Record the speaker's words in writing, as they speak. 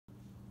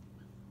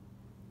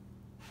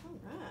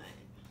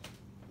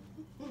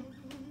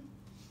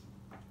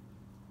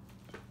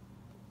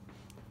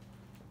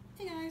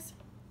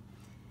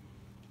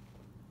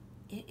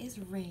is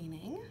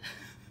raining.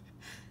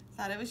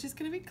 Thought it was just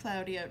gonna be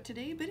cloudy out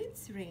today, but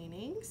it's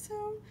raining,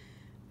 so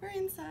we're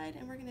inside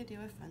and we're gonna do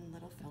a fun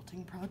little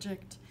felting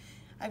project.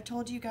 I've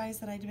told you guys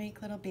that I'd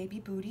make little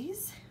baby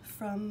booties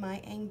from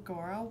my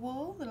Angora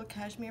wool, little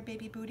cashmere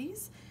baby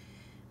booties.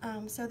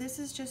 So this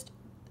is just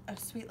a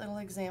sweet little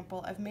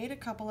example. I've made a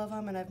couple of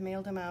them and I've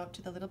mailed them out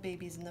to the little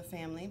babies in the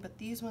family, but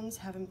these ones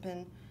haven't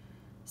been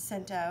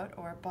sent out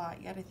or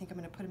bought yet. I think I'm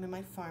gonna put them in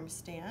my farm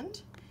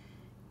stand.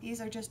 These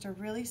are just a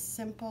really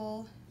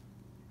simple,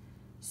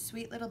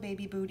 sweet little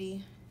baby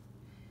booty,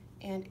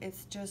 and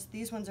it's just,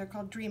 these ones are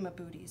called Dreama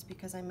booties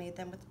because I made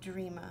them with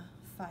Dreama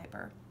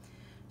fiber.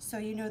 So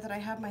you know that I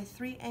have my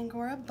 3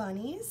 Angora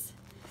bunnies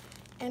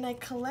and I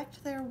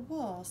collect their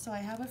wool. So I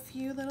have a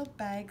few little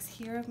bags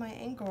here of my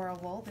Angora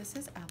wool. This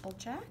is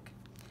Applejack.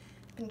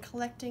 I've been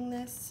collecting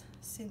this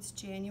since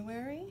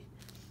January,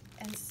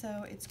 and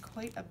so it's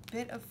quite a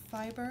bit of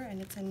fiber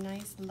and it's a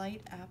nice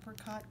light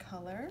apricot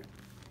color.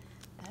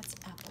 That's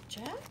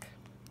Applejack.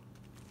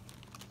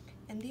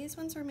 And these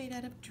ones are made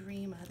out of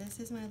Dreama. This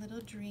is my little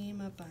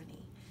Dreama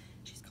bunny.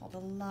 She's called a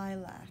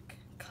lilac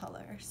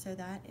color. So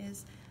that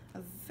is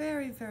a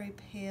very, very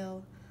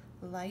pale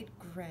light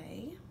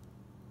gray.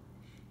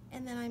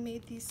 And then I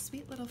made these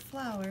sweet little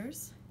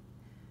flowers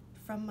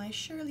from my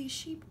Shirley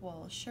sheep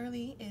wool.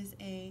 Shirley is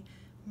a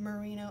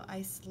merino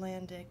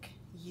Icelandic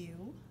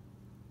ewe.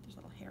 There's a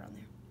little hair on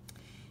there.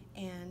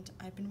 And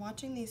I've been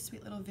watching these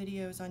sweet little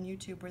videos on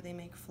YouTube where they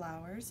make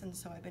flowers, and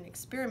so I've been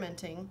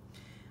experimenting,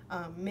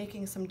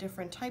 making some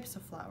different types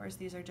of flowers.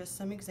 These are just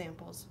some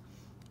examples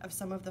of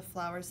some of the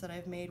flowers that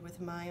I've made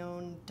with my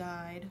own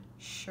dyed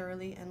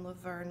Shirley and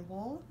Laverne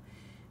wool.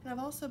 And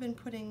I've also been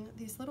putting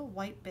these little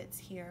white bits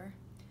here.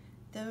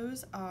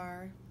 Those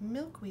are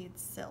milkweed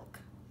silk.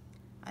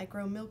 I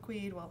grow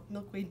milkweed, well,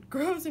 milkweed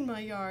grows in my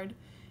yard,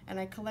 and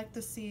I collect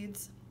the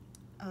seeds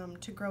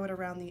to grow it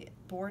around the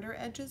border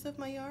edges of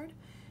my yard.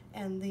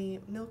 And the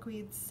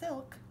milkweed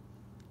silk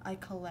I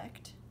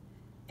collect,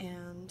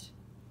 and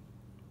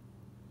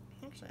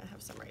actually I have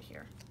some right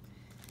here.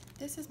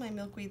 This is my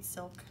milkweed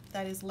silk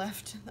that is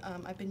left.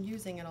 I've been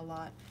using it a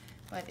lot,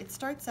 but it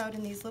starts out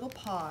in these little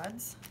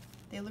pods.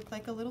 They look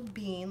like a little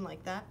bean,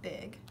 like that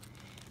big,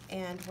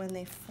 and when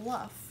they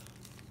fluff,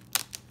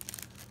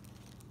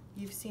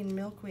 you've seen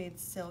milkweed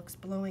silks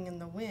blowing in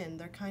the wind.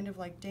 They're kind of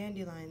like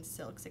dandelion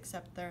silks,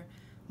 except they're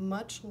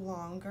much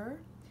longer,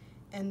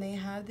 and they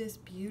have this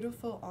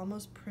beautiful,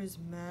 almost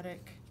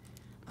prismatic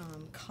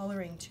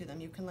coloring to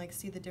them. You can like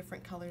see the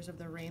different colors of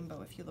the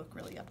rainbow if you look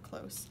really up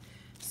close.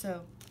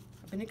 So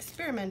I've been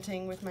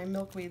experimenting with my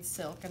milkweed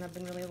silk, and I've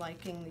been really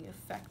liking the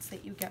effects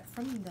that you get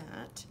from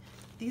that.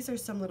 These are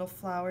some little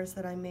flowers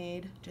that I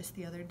made just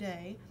the other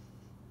day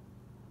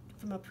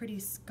from a pretty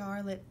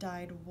scarlet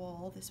dyed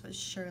wool. This was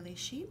Shirley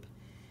sheep.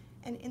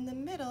 And in the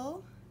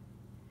middle,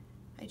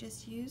 I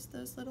just used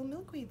those little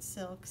milkweed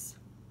silks.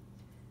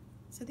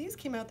 So these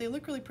came out, they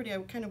look really pretty. I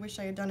kind of wish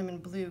I had done them in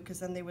blue because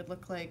then they would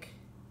look like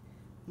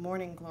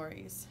morning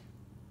glories.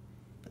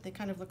 But they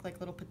kind of look like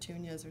little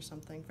petunias or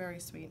something, very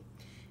sweet.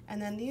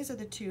 And then these are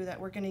the 2 that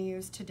we're gonna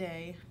use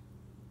today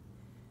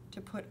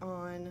to put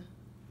on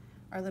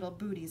our little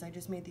booties. I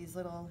just made these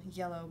little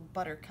yellow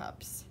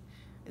buttercups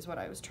is what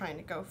I was trying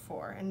to go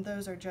for. And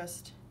those are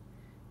just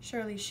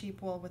Shirley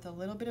sheep wool with a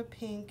little bit of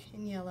pink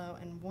and yellow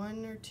and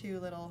 1 or 2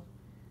 little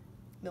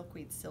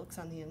milkweed silks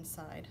on the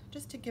inside,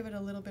 just to give it a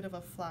little bit of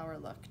a flower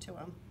look to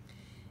them.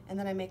 And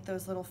then I make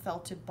those little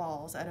felted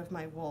balls out of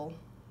my wool,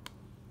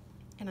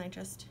 and I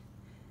just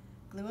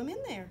glue them in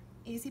there.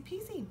 Easy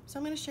peasy. So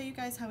I'm going to show you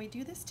guys how we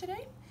do this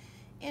today.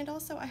 And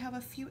also I have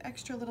a few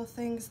extra little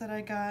things that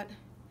I got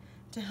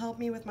to help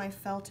me with my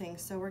felting,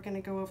 so we're going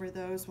to go over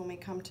those when we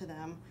come to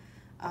them.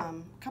 A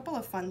couple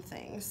of fun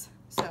things.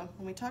 So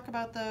when we talk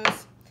about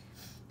those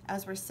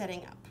as we're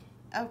setting up.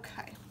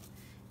 Okay.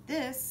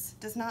 This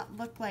does not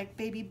look like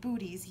baby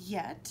booties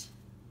yet.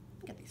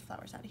 Get these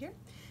flowers out of here.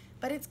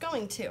 But it's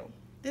going to.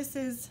 This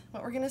is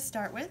what we're going to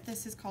start with.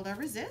 This is called our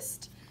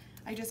resist.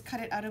 I just cut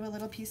it out of a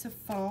little piece of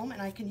foam,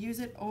 and I can use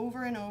it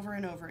over and over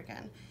and over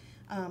again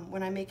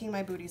when I'm making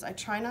my booties. I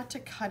try not to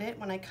cut it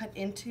when I cut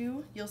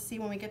into. You'll see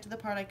when we get to the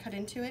part I cut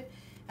into it,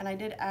 and I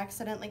did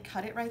accidentally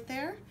cut it right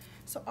there.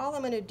 So all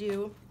I'm going to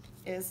do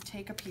is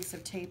take a piece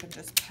of tape and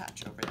just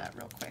patch over that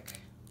real quick.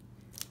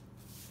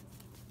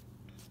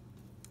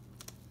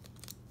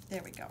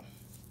 There we go.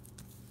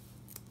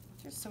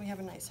 Just so we have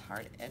a nice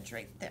hard edge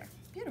right there.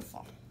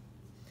 Beautiful.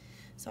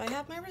 So I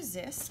have my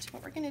resist.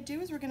 What we're going to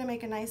do is we're going to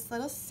make a nice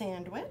little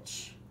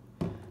sandwich.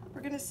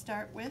 We're going to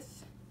start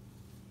with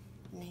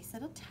a nice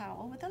little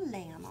towel with a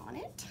lamb on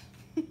it.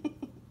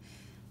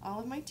 All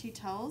of my tea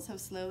towels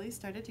have slowly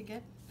started to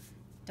get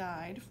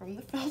dyed from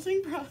the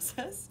felting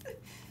process.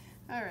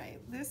 All right,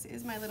 this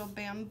is my little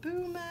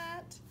bamboo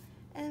mat,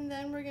 and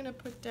then we're going to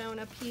put down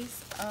a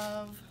piece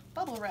of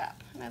bubble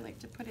wrap, and I like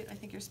to put it, I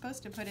think you're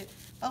supposed to put it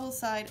bubble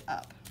side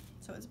up.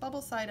 So it's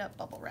bubble side up,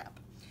 bubble wrap.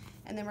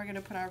 And then we're going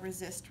to put our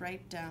resist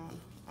right down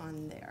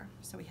on there.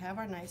 So we have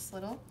our nice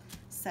little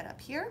setup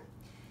here.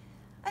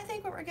 I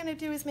think what we're gonna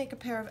do is make a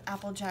pair of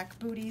Applejack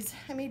booties.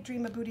 I made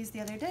Dream of Booties the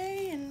other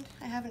day, and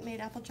I haven't made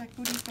Applejack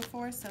booties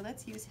before, so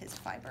let's use his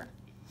fiber.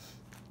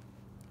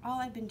 All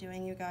I've been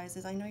doing, you guys,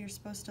 is I know you're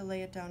supposed to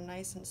lay it down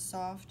nice and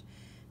soft,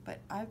 but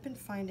I've been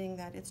finding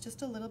that it's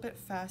just a little bit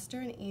faster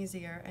and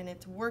easier, and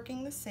it's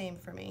working the same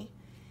for me.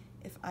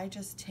 If I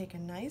just take a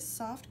nice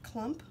soft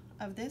clump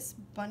of this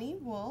bunny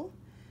wool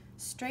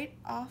straight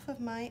off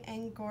of my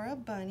Angora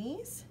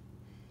bunnies,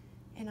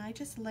 and I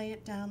just lay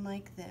it down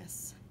like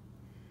this.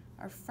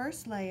 Our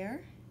first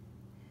layer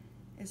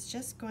is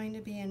just going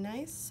to be a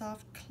nice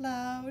soft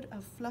cloud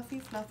of fluffy,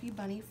 fluffy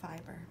bunny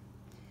fiber.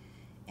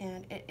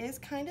 And it is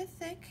kind of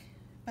thick,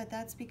 but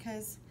that's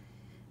because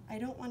I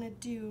don't want to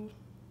do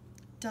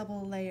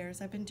double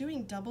layers. I've been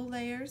doing double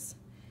layers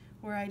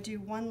where I do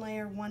one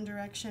layer one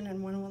direction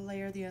and one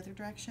layer the other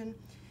direction,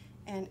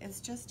 and it's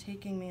just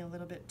taking me a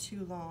little bit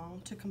too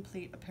long to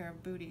complete a pair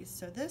of booties.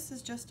 So this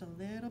is just a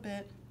little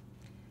bit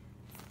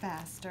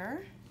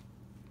faster,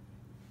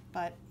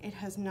 but it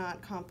has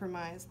not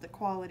compromised the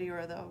quality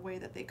or the way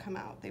that they come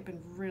out. They've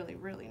been really,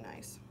 really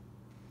nice.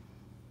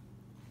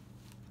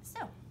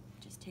 So,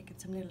 just taking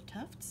some little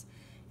tufts.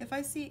 If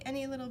I see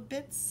any little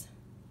bits,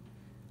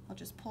 I'll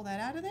just pull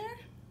that out of there.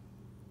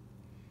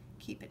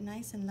 Keep it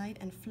nice and light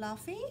and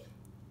fluffy.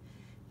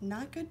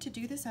 Not good to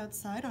do this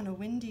outside on a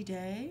windy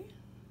day.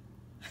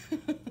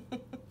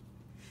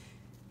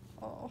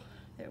 Oh,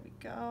 there we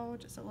go.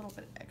 Just a little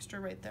bit extra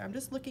right there. I'm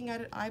just looking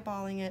at it,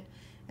 eyeballing it,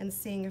 and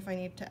seeing if I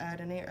need to add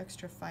any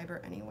extra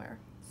fiber anywhere.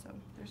 So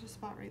there's a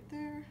spot right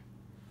there.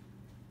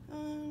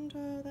 And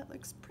that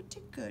looks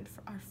pretty good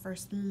for our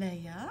first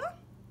layer.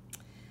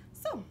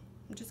 So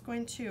I'm just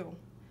going to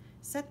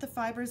set the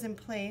fibers in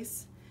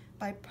place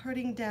by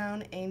putting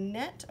down a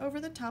net over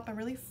the top, a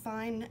really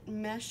fine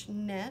mesh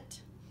net.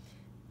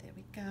 There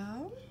we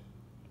go.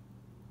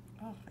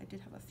 Oh, I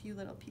did have a few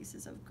little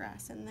pieces of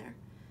grass in there.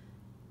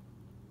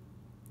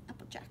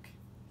 Applejack.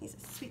 He's a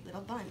sweet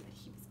little bun, but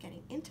he was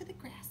getting into the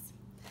grass.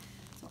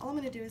 So all I'm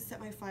going to do is set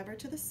my fiber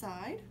to the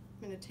side.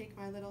 I'm going to take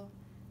my little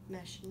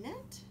mesh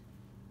net,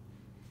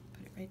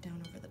 put it right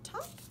down over the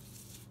top.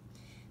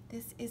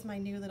 This is my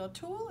new little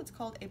tool. It's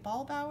called a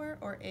ball bower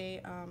or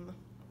a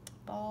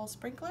ball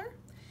sprinkler,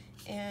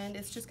 and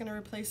it's just going to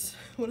replace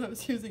what I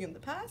was using in the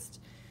past,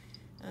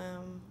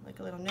 like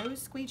a little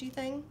nose squeegee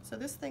thing. So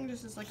this thing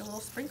just is like a little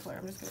sprinkler.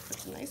 I'm just going to put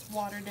some nice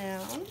water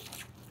down,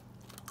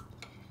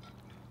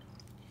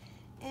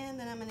 and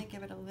then I'm going to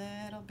give it a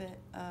little bit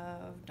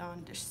of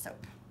Dawn dish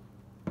soap.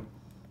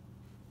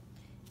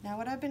 Now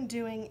what I've been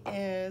doing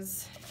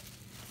is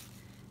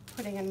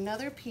putting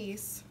another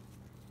piece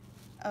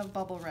of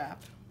bubble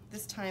wrap.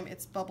 This time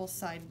it's bubble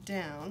side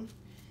down,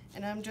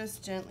 and I'm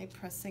just gently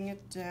pressing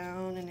it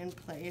down and in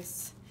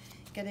place,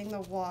 getting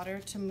the water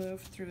to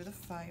move through the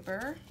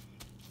fiber.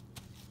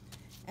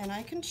 And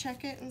I can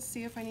check it and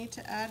see if I need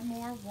to add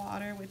more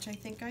water, which I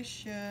think I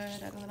should.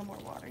 Add a little more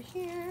water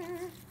here,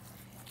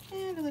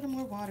 and a little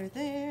more water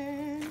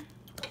there.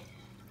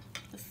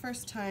 The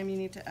first time you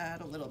need to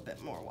add a little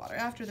bit more water.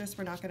 After this,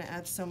 we're not going to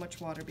add so much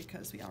water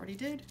because we already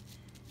did.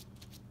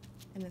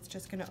 And it's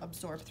just going to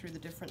absorb through the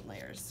different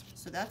layers.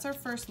 So that's our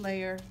first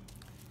layer.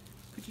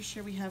 Pretty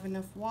sure we have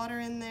enough water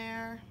in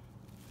there.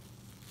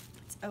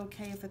 It's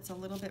okay if it's a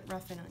little bit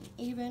rough and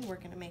uneven. We're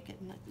going to make it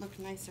look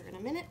nicer in a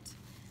minute.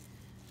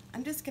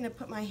 I'm just going to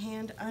put my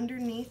hand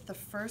underneath the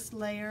first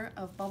layer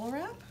of bubble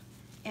wrap,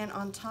 and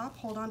on top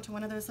hold on to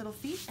one of those little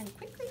feet and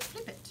quickly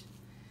flip it.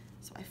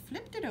 So I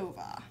flipped it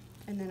over,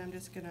 and then I'm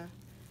just going to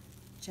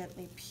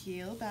gently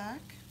peel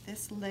back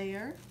this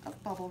layer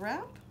of bubble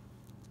wrap.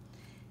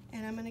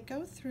 And I'm going to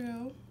go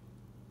through.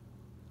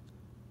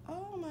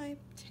 Oh, my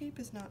tape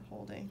is not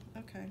holding.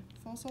 Okay,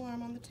 false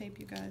alarm on the tape,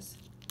 you guys.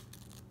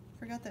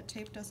 Forgot that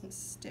tape doesn't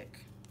stick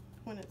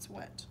when it's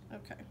wet.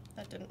 Okay,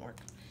 that didn't work.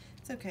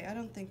 It's okay, I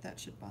don't think that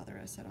should bother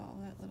us at all,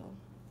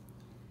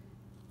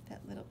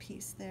 that little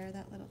piece there,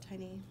 that little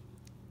tiny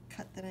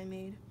cut that I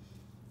made.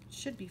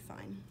 Should be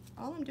fine.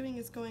 All I'm doing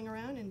is going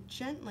around and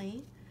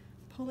gently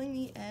pulling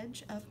the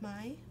edge of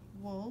my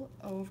wool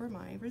over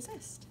my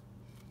resist.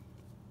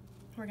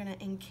 We're going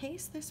to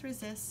encase this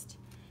resist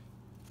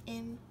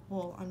in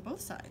wool on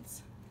both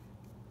sides.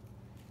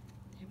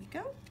 There we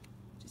go.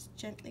 Just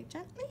gently,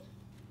 gently.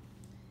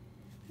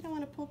 I don't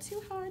want to pull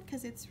too hard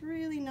because it's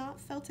really not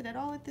felted at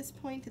all at this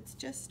point. It's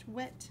just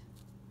wet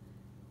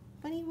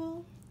bunny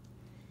wool.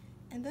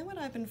 And then what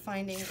I've been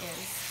finding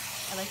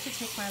is I like to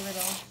take my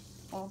little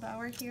ball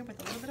bower here with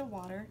a little bit of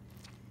water,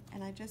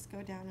 and I just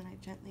go down and I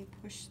gently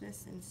push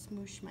this and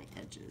smoosh my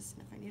edges.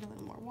 And if I need a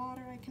little more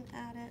water, I can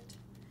add it.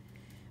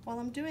 While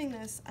I'm doing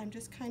this, I'm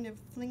just kind of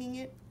flinging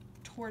it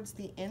towards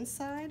the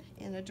inside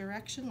in a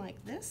direction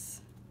like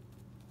this.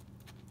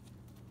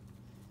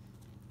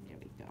 There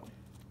we go.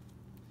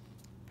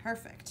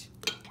 Perfect.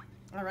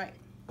 All right,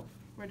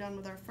 we're done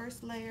with our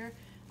first layer.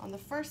 On the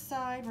first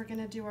side, we're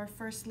gonna do our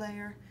first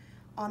layer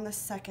on the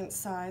second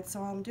side.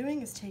 So all I'm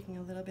doing is taking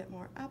a little bit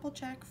more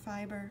Applejack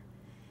fiber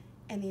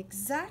and the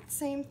exact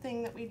same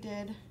thing that we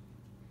did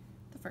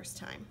the first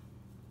time.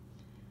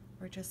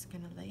 We're just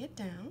gonna lay it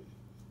down.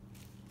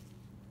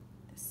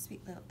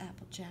 Sweet little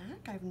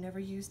Applejack. I've never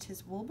used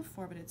his wool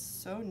before, but it's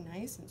so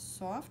nice and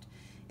soft.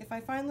 If I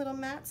find little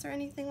mats or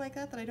anything like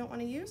that that I don't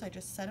want to use, I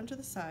just set them to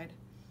the side.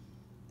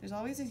 There's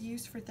always a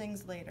use for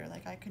things later.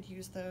 Like I could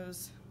use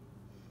those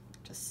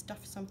to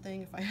stuff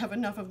something if I have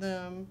enough of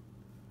them,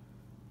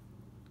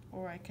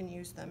 or I can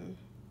use them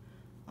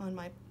on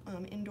my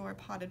indoor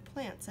potted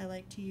plants. I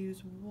like to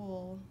use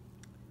wool,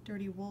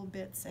 dirty wool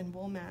bits and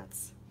wool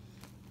mats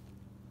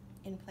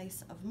in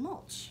place of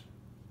mulch,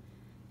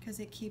 because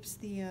it keeps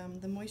the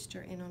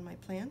moisture in on my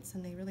plants,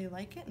 and they really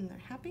like it and they're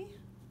happy.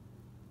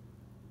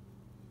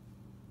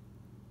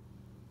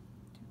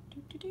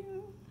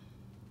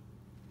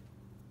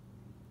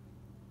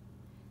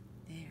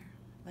 There,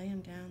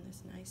 laying down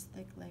this nice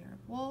thick layer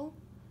of wool.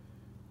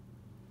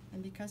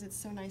 And because it's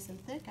so nice and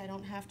thick, I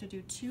don't have to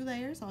do 2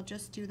 layers. I'll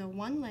just do the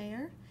 1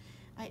 layer.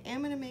 I am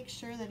going to make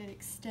sure that it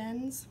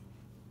extends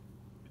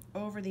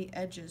over the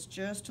edges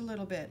just a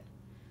little bit.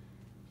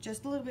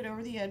 Just a little bit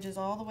over the edges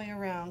all the way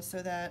around,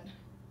 so that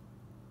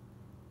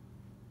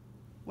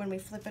when we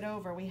flip it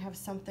over, we have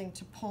something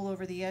to pull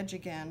over the edge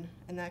again,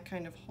 and that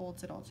kind of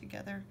holds it all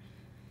together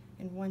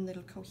in one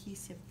little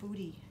cohesive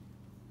booty.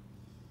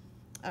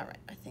 All right,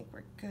 I think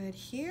we're good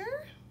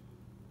here.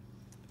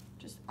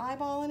 Just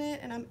eyeballing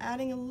it, and I'm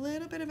adding a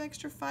little bit of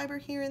extra fiber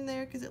here and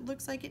there because it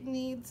looks like it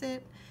needs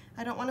it.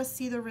 I don't want to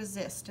see the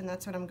resist, and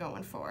that's what I'm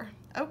going for.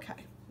 Okay,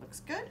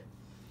 looks good.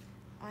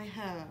 I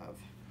have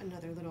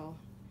another little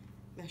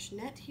mesh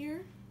net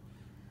here.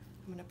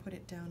 I'm going to put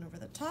it down over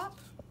the top.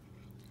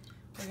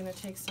 We're going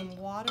to take some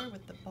water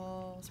with the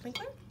ball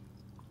sprinkler.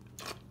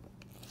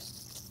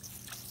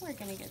 We're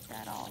going to get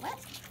that all wet.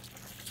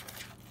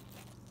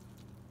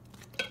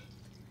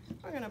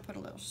 We're going to put a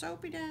little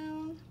soapy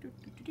down.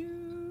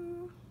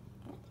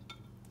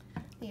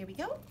 Here we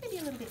go. Maybe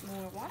a little bit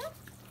more water,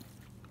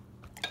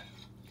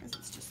 because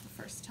it's just the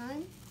first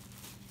time.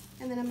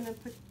 And then I'm going to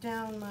put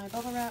down my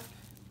bubble wrap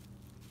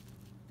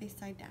face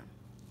side down.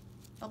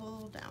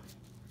 Bubble down.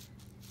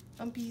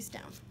 Bumpies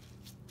down.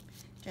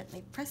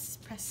 Gently press,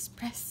 press,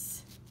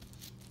 press.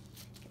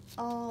 Get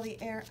all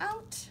the air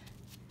out.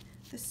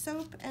 The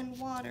soap and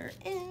water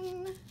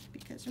in,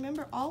 because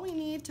remember, all we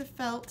need to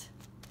felt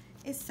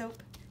is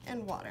soap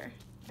and water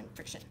and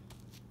friction.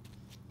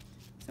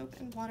 Soap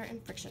and water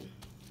and friction.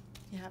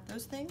 If you have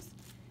those things,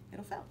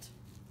 it'll felt.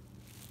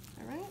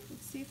 All right,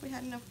 let's see if we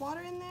had enough water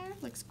in there.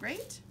 Looks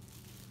great.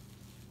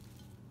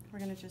 We're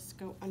gonna just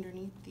go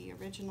underneath the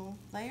original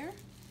layer,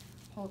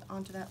 hold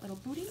onto that little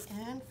booty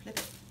and flip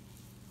it.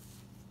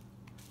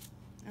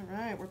 All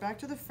right, we're back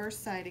to the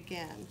first side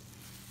again.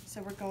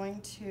 So we're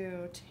going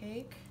to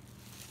take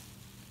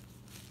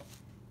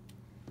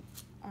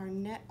our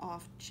net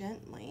off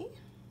gently.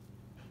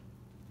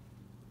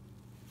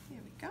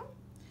 There we go.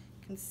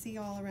 You can see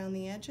all around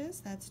the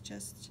edges. That's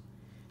just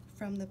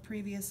from the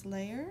previous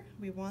layer.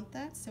 We want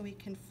that so we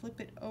can flip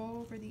it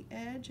over the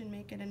edge and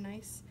make it a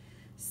nice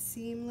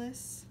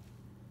seamless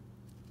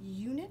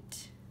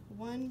unit.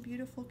 One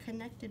beautiful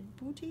connected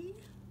booty.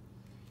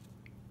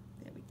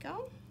 There we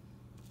go.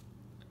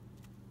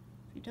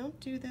 If you don't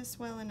do this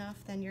well enough,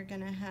 then you're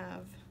gonna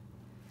have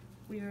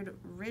weird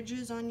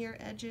ridges on your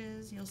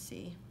edges. You'll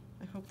see.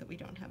 I hope that we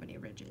don't have any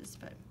ridges,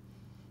 but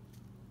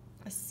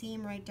a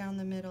seam right down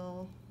the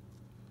middle.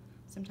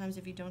 Sometimes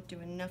if you don't do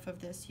enough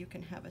of this, you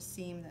can have a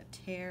seam that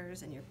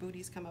tears and your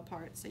booties come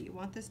apart. So you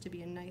want this to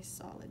be a nice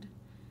solid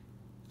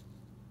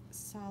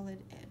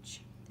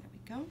edge. There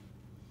we go.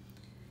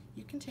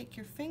 You can take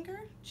your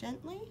finger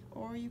gently,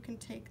 or you can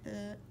take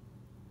the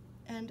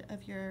end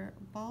of your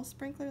ball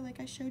sprinkler like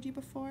I showed you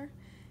before,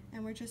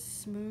 and we're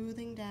just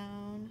smoothing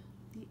down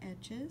the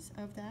edges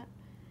of that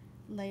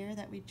layer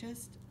that we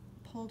just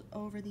pulled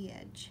over the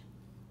edge.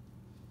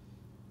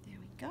 There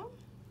we go.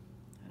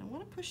 I don't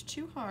want to push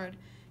too hard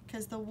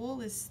because the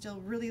wool is still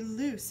really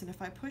loose, and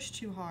if I push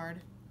too hard,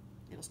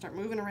 it'll start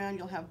moving around.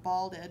 You'll have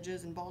bald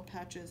edges and bald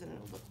patches, and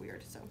it'll look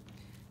weird. So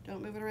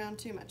don't move it around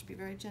too much. Be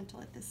very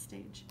gentle at this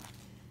stage.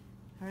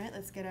 All right,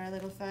 let's get our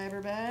little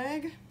fiber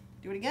bag.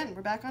 Do it again.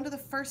 We're back onto the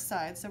first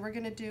side. So we're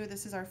gonna do,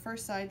 this is our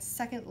first side,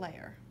 second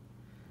layer.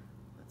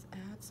 Let's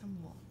add some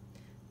wool.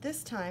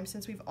 This time,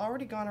 since we've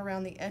already gone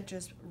around the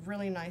edges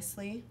really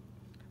nicely,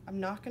 I'm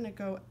not gonna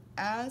go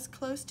as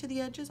close to the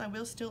edges. I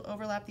will still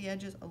overlap the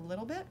edges a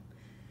little bit,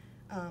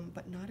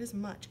 but not as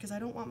much, because I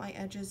don't want my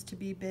edges to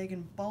be big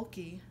and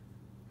bulky.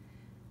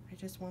 I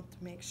just want to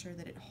make sure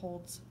that it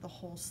holds the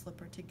whole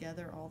slipper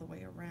together all the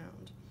way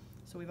around.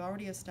 So we've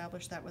already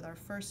established that with our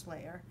first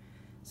layer.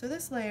 So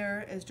this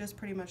layer is just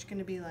pretty much going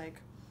to be like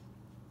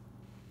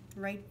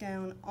right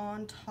down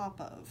on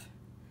top of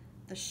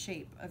the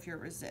shape of your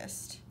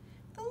resist.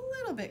 A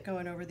little bit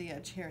going over the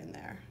edge here and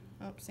there.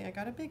 Oh, see, I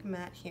got a big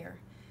mat here.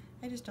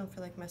 I just don't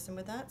feel like messing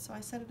with that, so I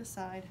set it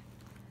aside.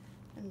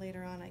 And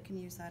later on I can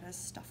use that as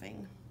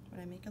stuffing when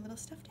I make a little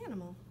stuffed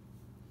animal.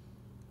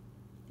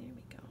 There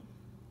we go.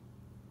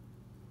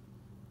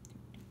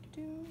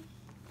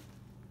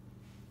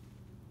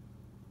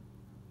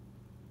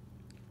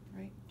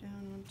 Right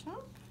down on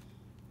top.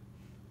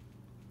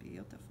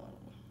 Beautiful.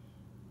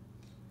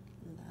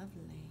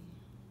 Lovely.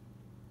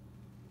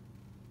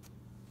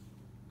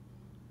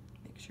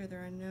 sure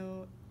there are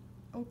no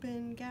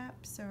open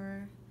gaps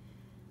or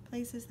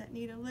places that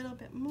need a little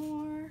bit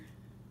more.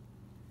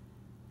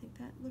 I think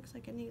that looks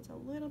like it needs a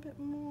little bit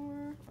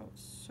more. Oh,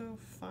 it's so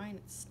fine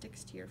it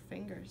sticks to your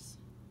fingers.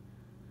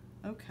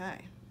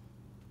 Okay.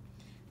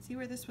 See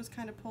where this was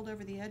kind of pulled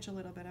over the edge a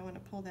little bit? I want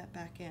to pull that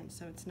back in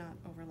so it's not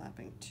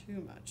overlapping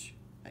too much.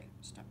 Hey,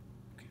 stop.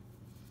 Okay.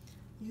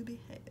 You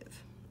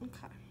behave.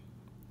 Okay.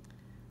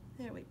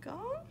 There we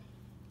go.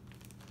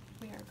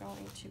 We are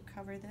going to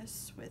cover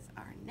this with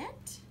our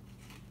net.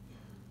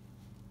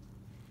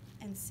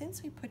 And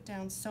since we put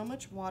down so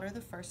much water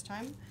the first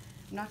time,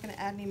 I'm not going to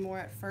add any more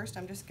at first.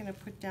 I'm just going to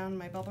put down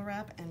my bubble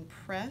wrap and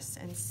press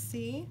and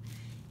see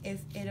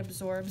if it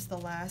absorbs the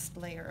last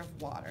layer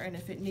of water. And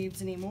if it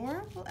needs any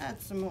more, we'll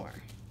add some more.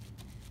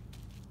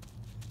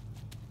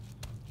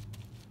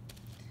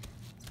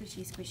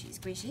 Squishy, squishy,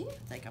 squishy.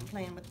 It's like I'm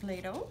playing with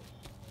Play-Doh. All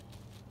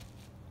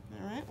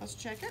right, let's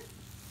check it.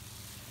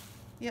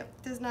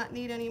 Yep, does not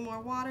need any more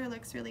water,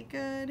 looks really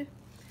good.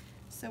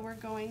 So we're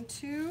going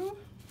to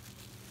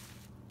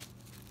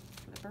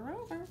flip her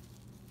over.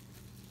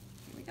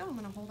 Here we go, I'm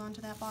gonna hold on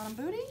to that bottom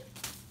booty.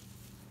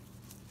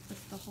 Flip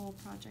the whole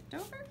project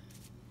over.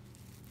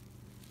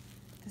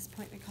 At this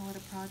point we call it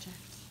a project.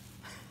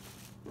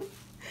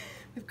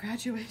 We've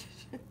graduated.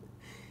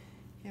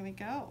 Here we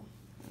go.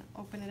 I'm gonna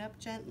open it up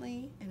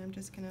gently and I'm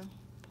just gonna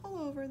pull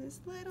over this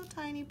little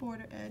tiny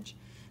border edge.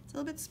 It's a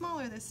little bit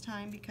smaller this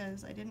time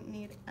because I didn't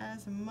need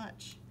as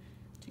much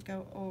to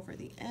go over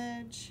the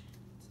edge.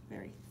 It's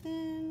very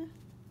thin,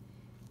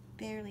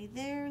 barely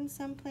there in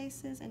some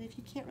places, and if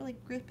you can't really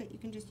grip it, you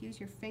can just use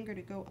your finger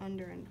to go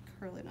under and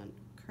curl it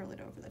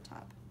over the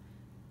top.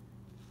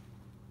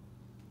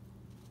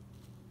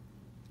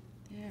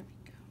 There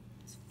we go.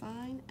 It's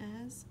fine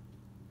as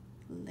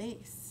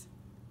lace.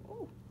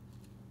 Ooh.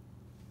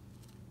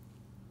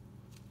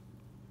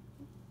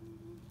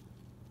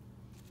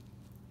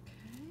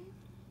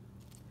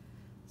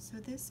 So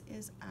this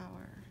is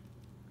our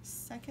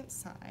second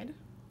side,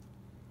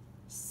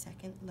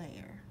 second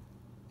layer.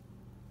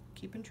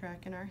 Keeping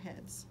track in our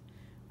heads.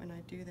 When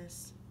I do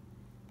this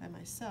by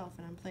myself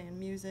and I'm playing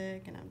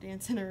music and I'm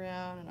dancing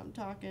around and I'm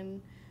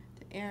talking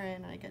to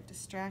Aaron and I get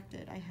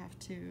distracted, I have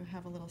to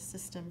have a little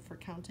system for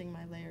counting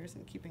my layers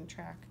and keeping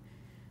track.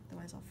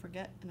 Otherwise I'll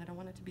forget and I don't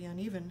want it to be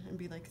uneven and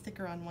be like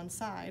thicker on one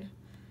side.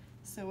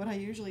 So what I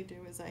usually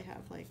do is I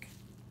have like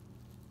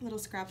little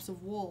scraps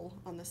of wool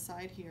on the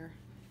side here.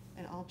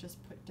 And I'll just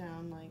put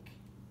down like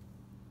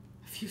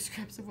a few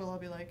scraps of wool. I'll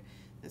be like,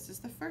 this is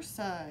the first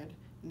side.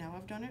 Now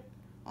I've done it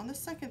on the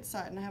second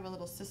side. And I have a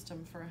little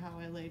system for how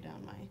I lay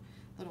down my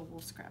little wool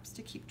scraps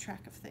to keep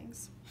track of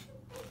things.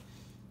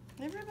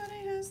 Everybody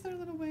has their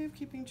little way of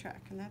keeping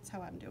track, and that's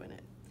how I'm doing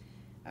it.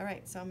 All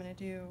right, so I'm gonna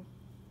do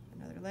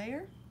another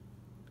layer.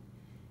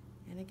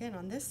 And again,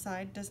 on this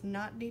side, does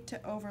not need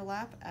to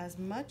overlap as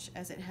much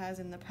as it has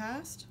in the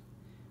past.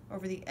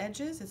 Over the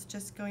edges, it's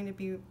just going to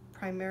be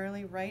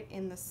primarily right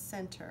in the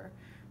center,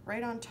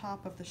 right on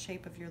top of the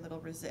shape of your little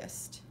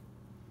resist.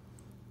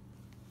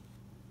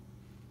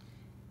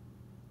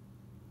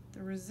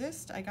 The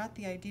resist, I got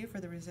the idea for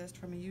the resist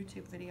from a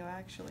YouTube video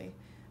actually.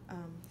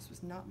 This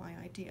was not my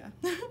idea.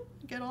 I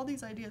get all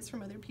these ideas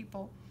from other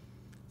people,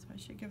 so I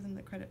should give them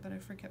the credit, but I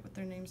forget what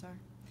their names are.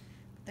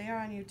 But they are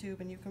on YouTube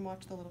and you can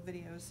watch the little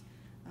videos.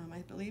 I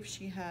believe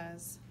she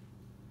has,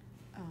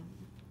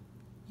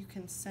 you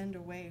can send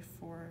away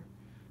for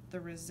the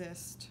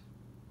resist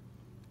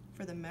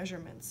for the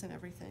measurements and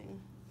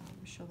everything.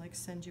 She'll like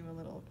send you a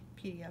little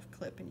PDF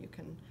clip and you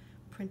can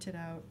print it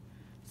out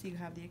so you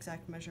have the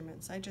exact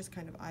measurements. I just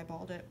kind of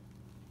eyeballed it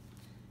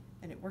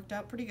and it worked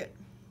out pretty good.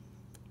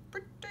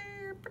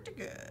 Pretty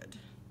good.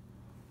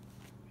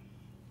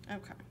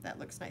 Okay, that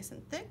looks nice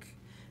and thick.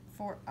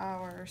 For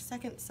our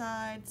second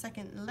side,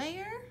 second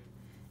layer,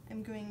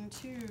 I'm going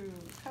to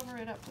cover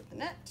it up with the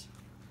net.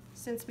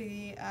 Since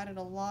we added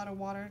a lot of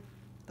water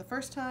the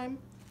first time,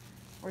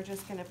 we're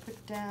just gonna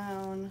put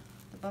down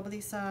the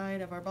bubbly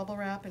side of our bubble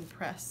wrap and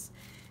press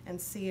and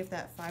see if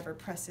that fiber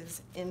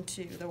presses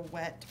into the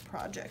wet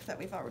project that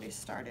we've already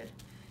started.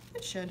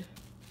 It should.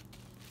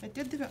 I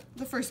did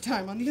the first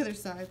time on the other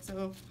side,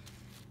 so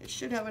it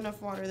should have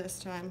enough water this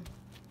time.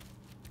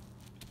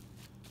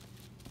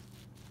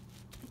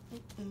 All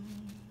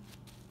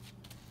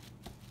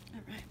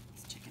right,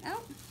 let's check it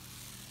out.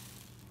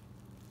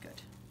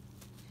 Good.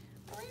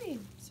 Alrighty,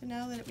 so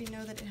now that we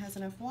know that it has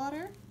enough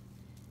water,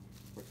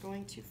 we're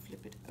going to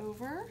flip it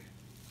over.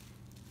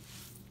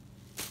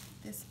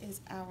 This is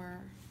our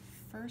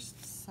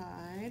first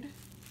side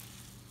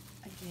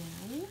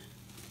again,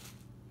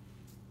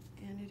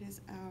 and it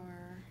is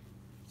our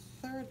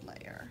third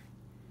layer.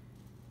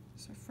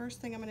 So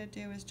first thing I'm going to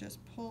do is just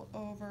pull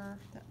over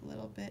that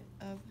little bit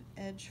of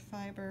edge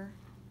fiber.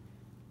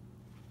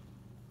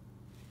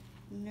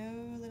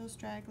 No little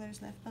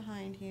stragglers left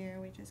behind here.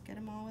 We just get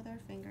them all with our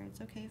finger.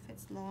 It's okay if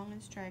it's long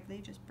and straggly,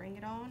 just bring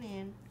it on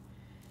in.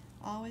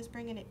 Always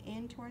bringing it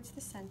in towards the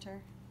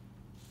center.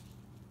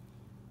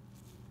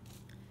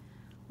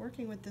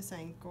 Working with this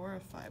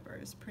Angora fiber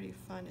is pretty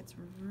fun. It's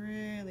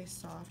really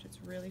soft, it's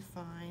really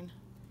fine.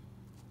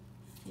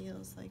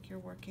 Feels like you're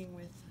working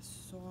with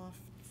soft,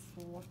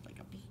 like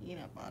a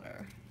peanut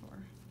butter or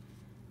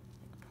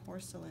like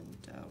porcelain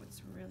dough.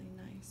 It's really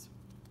nice.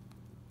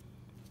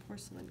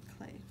 Porcelain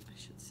clay, I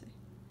should say.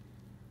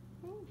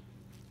 Oh,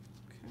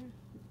 okay.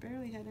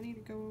 Barely had any to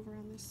go over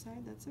on this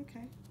side. That's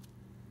okay.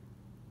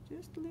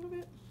 Just a little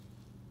bit.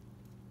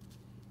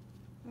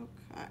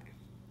 Okay.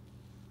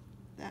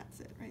 That's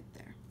it right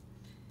there.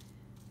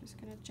 Just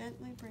gonna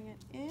gently bring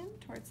it in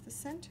towards the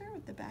center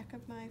with the back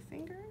of my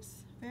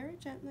fingers, very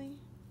gently.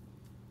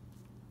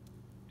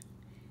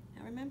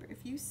 Now remember,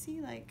 if you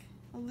see like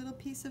a little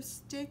piece of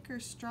stick or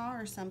straw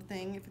or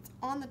something, if it's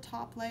on the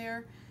top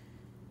layer,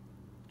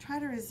 try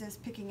to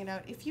resist picking it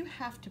out. If you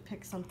have to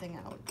pick something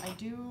out, I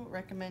do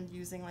recommend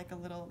using like a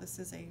little, this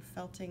is a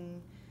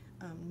felting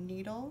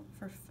needle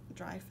for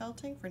dry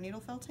felting, for needle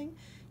felting.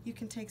 You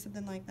can take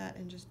something like that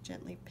and just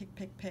gently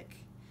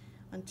pick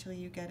until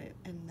you get it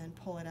and then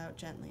pull it out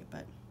gently.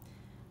 But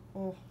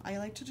oh, I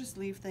like to just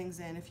leave things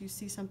in. If you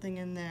see something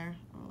in there,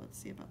 oh, let's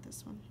see about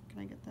this one. Can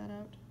I get that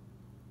out?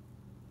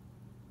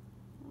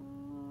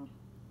 Oh,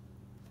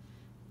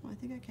 I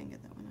think I can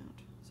get that one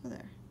out. So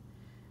there.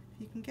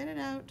 If you can get it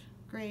out,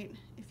 great.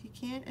 If you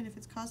can't, and if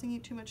it's causing you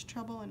too much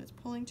trouble and it's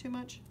pulling too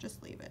much,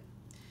 just leave it.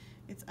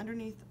 It's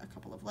underneath a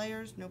couple of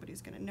layers.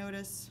 Nobody's gonna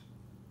notice.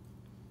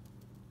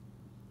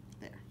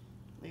 There,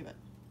 leave it.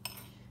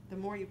 The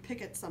more you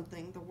pick at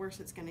something, the worse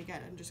it's gonna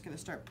get. I'm just gonna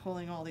start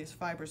pulling all these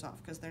fibers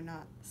off because they're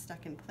not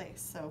stuck in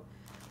place. So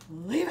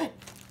leave it.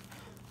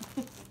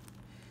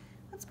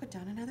 Let's put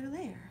down another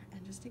layer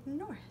and just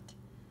ignore it.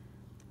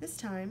 This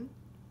time,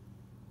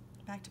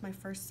 back to my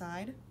first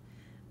side,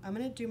 I'm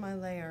gonna do my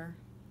layer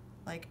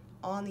like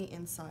on the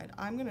inside.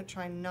 I'm gonna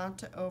try not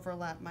to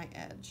overlap my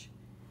edge.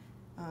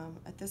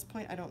 At this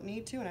point, I don't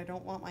need to, and I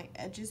don't want my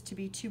edges to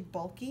be too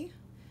bulky.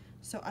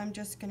 So I'm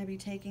just gonna be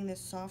taking this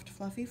soft,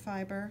 fluffy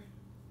fiber,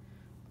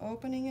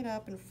 opening it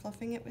up and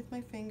fluffing it with my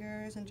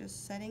fingers and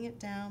just setting it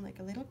down like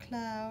a little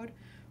cloud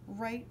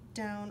right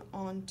down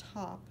on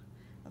top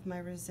of my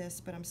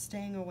resist, but I'm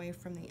staying away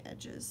from the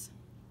edges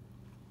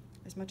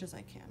as much as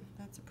I can.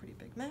 That's a pretty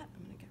big mat.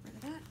 I'm gonna get rid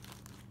of that.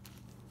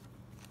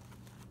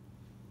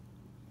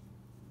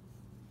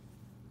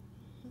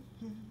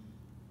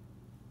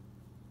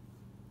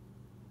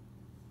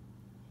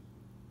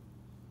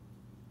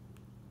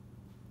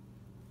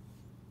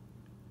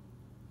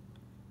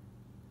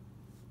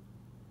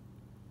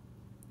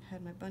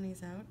 Had my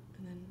bunnies out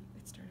and then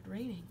it started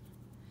raining.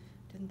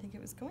 Didn't think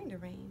it was going to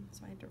rain,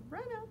 so I had to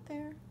run out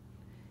there,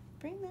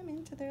 bring them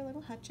into their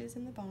little hutches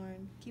in the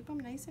barn, keep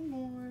them nice and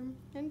warm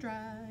and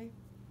dry.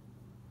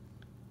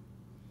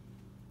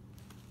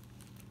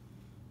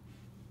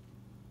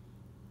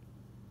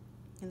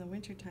 In the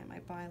wintertime, I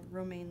buy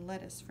romaine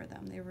lettuce for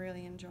them. They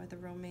really enjoy the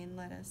romaine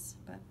lettuce,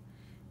 but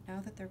now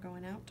that they're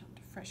going out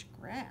onto fresh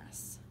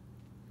grass,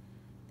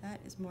 that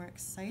is more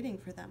exciting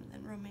for them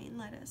than romaine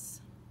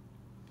lettuce.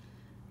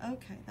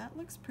 Okay, that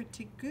looks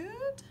pretty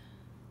good.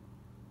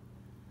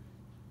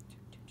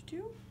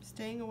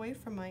 Staying away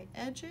from my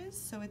edges,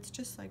 so it's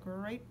just like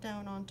right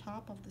down on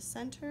top of the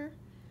center,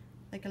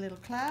 like a little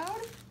cloud.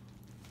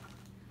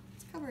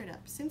 Let's cover it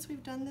up. Since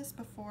we've done this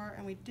before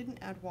and we didn't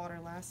add water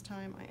last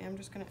time, I am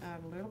just gonna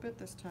add a little bit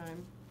this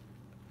time.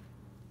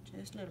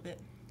 Just a little bit.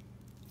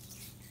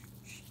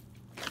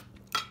 Okay.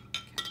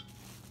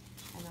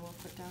 And then we'll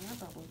put down our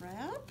bubble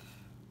wrap.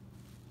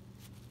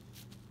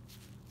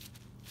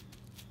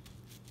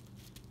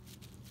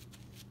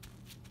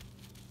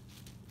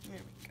 There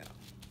we go.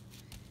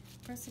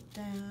 Press it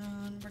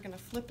down. We're gonna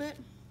flip it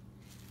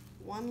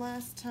one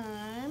last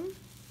time.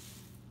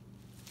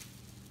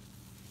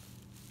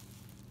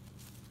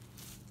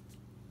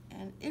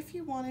 And if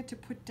you wanted to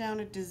put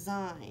down a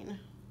design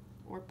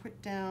or put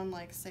down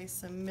like say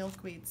some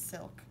milkweed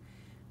silk,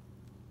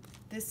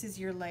 this is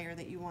your layer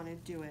that you want to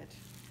do it.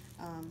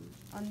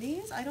 On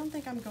these, I don't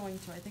think I'm going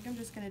to. I think I'm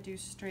just gonna do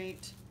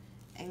straight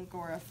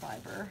Angora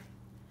fiber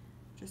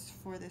just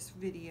for this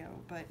video,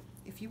 but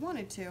if you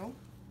wanted to,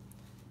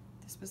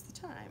 this was the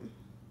time.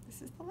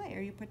 This is the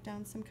layer. You put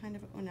down some kind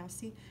of, oh now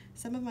see,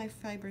 some of my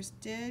fibers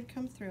did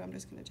come through. I'm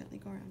just gonna gently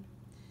go around.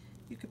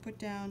 You could put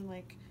down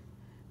like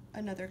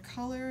another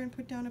color and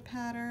put down a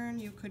pattern.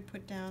 You could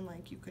put down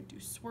like, you could do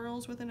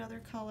swirls with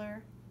another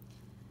color.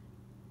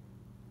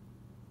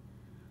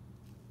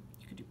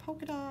 You could do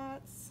polka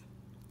dots.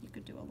 You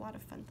could do a lot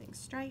of fun things,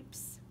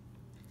 stripes.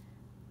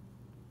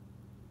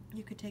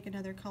 You could take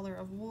another color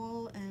of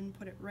wool and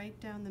put it right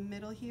down the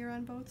middle here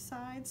on both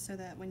sides so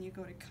that when you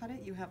go to cut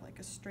it, you have like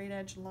a straight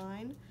edge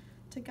line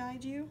to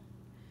guide you.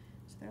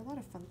 So there are a lot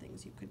of fun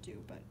things you could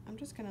do, but I'm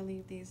just gonna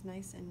leave these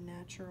nice and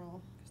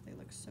natural because they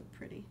look so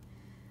pretty.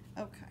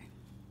 Okay,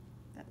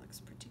 that looks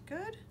pretty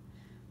good.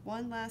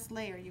 One last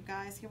layer, you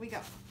guys, here we go.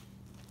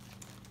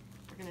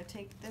 We're gonna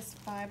take this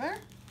fiber,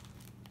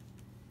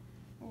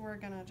 we're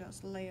gonna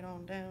just lay it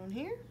on down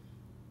here.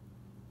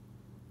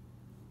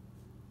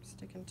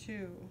 Sticking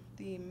to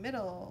the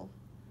middle,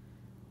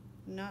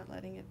 not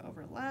letting it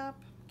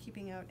overlap,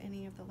 keeping out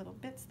any of the little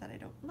bits that I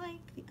don't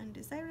like, the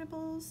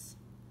undesirables.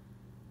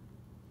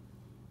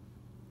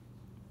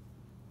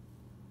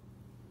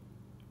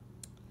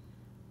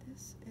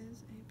 This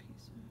is a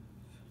piece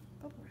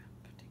of bubble wrap.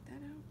 Take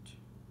that out.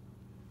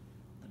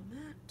 Little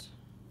mat.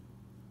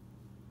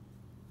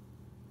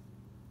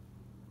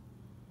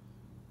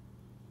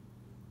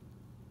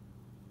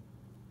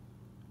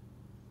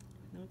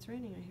 Even though it's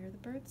raining, I hear the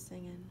birds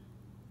singing.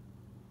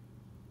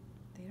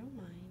 They don't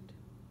mind.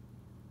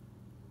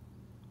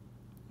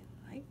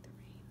 They like the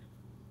rain.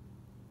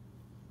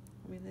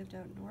 When we lived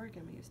out in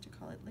Oregon, we used to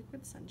call it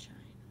liquid sunshine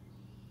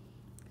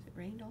because it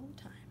rained all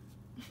the time.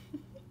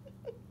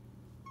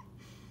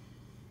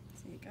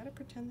 So you gotta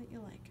pretend that you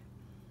like it.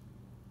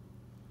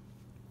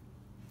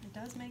 It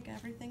does make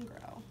everything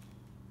grow.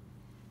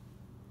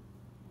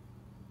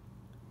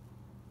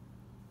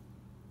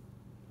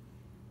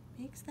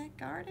 Makes that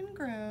garden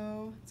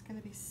grow. It's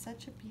gonna be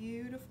such a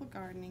beautiful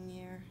gardening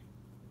year.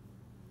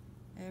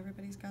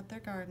 Everybody's got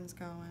their gardens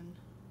going.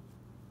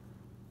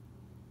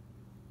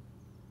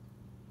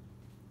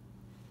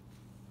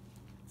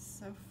 It's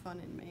so fun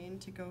in Maine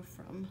to go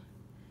from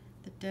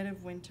the dead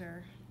of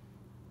winter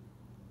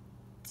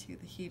to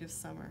the heat of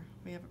summer.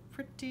 We have a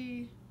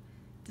pretty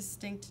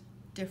distinct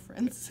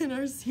difference in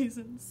our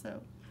seasons,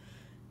 so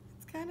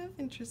it's kind of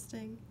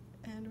interesting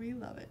and we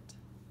love it.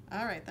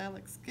 All right, that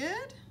looks good.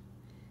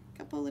 A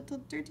couple little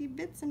dirty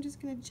bits. I'm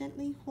just gonna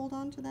gently hold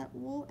on to that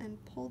wool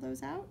and pull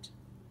those out.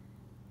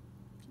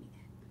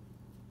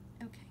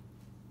 Okay,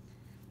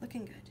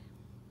 looking good.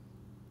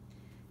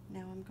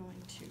 Now I'm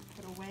going to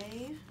put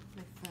away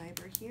my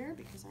fiber here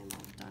because I'm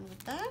all done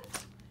with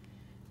that.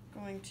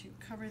 Going to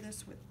cover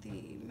this with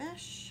the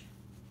mesh.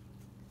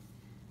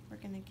 We're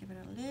going to give it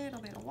a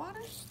little bit of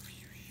water. You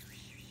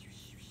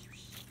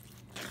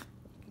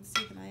can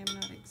see that I am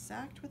not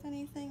exact with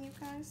anything, you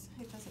guys.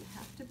 It doesn't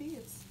have to be.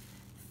 It's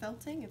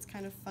felting. It's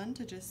kind of fun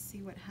to just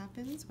see what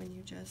happens when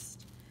you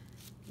just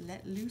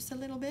let loose a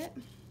little bit.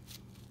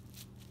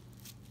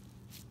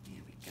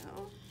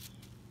 Go.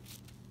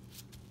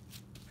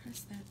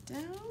 Press that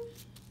down.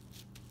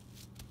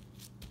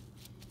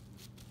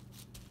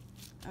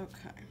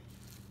 Okay.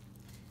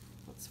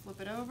 Let's flip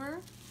it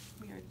over.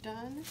 We are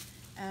done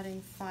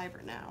adding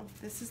fiber now.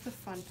 This is the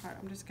fun part.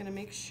 I'm just going to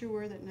make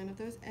sure that none of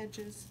those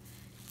edges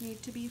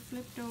need to be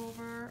flipped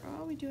over.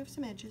 Oh, we do have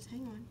some edges.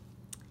 Hang on.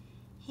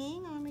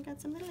 Hang on. We got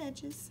some little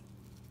edges.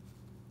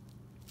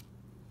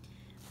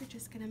 We're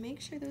just going to make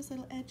sure those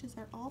little edges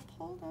are all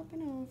pulled up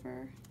and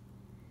over.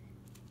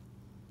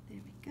 There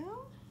we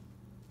go.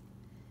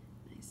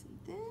 Nice and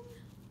thin.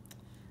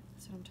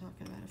 That's what I'm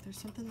talking about. If there's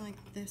something like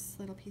this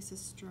little piece of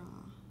straw,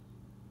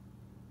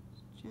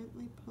 just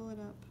gently pull it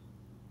up.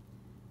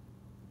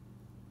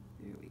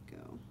 There we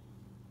go.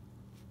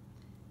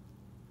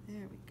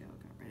 There we go.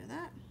 Got rid of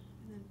that.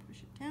 And then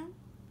push it down.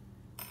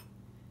 I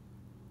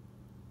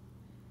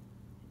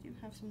do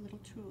have some little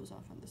tools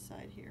off on the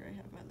side here. I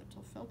have my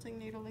little felting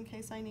needle in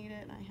case I need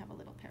it, and I have a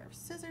little pair of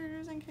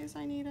scissors in case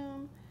I need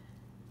them.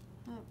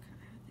 Okay.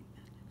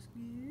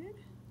 Good.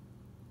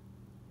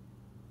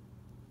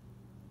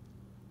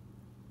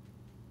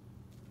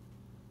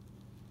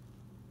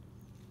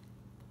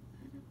 Pull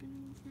that up and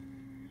over.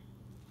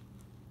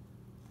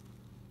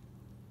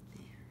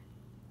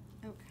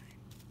 There. Okay.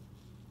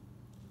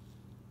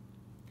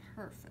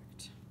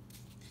 Perfect.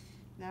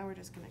 Now we're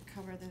just going to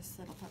cover this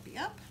little puppy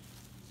up.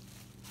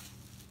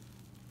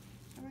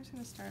 I'm just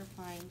going to start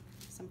applying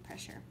some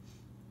pressure.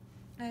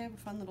 I have a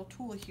fun little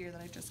tool here that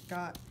I just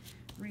got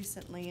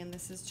recently, and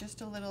this is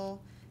just a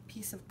little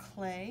piece of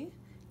clay.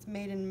 It's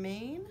made in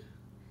Maine,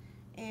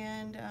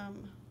 and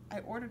I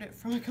ordered it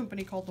from a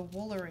company called the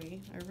Woolery.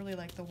 I really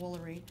like the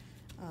Woolery,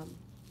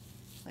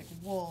 like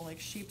wool, like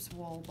sheep's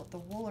wool, but the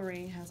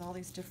Woolery has all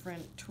these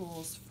different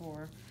tools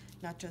for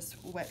not just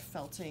wet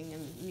felting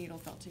and needle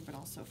felting, but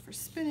also for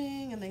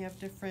spinning, and they have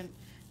different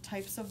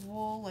types of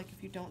wool. Like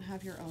if you don't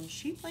have your own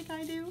sheep like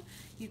I do,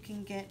 you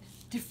can get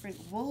different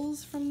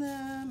wools from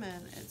them,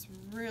 and it's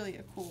really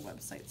a cool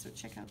website, so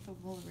check out the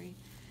Woolery.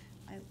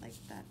 I like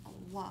that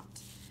a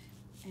lot.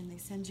 And they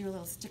send you a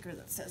little sticker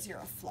that says you're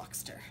a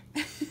flockster.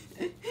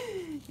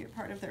 You're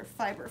part of their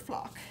fiber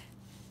flock.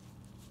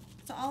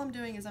 So all I'm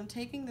doing is I'm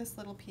taking this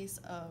little piece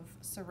of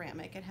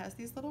ceramic. It has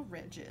these little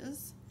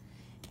ridges,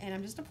 and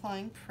I'm just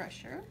applying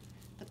pressure.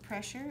 The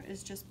pressure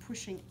is just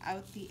pushing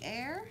out the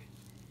air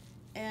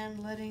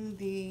and letting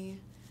the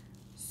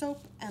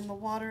soap and the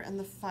water and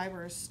the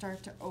fibers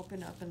start to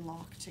open up and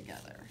lock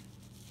together.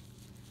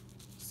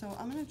 So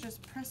I'm going to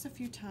just press a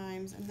few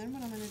times, and then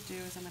what I'm going to do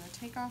is I'm going to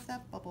take off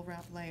that bubble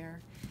wrap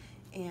layer,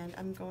 and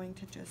I'm going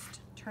to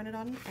just turn it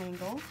on an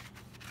angle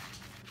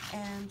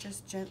and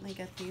just gently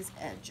get these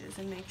edges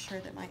and make sure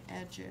that my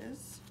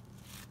edges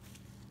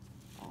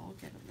all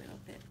get a little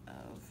bit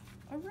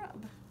of a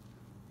rub.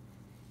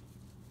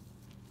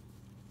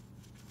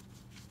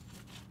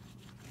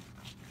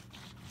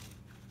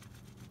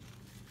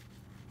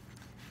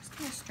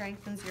 Kind of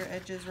strengthens your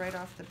edges right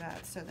off the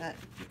bat so that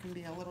you can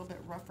be a little bit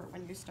rougher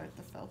when you start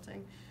the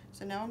felting.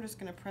 So now I'm just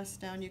going to press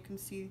down. You can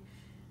see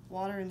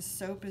water and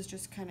soap is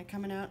just kind of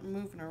coming out and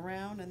moving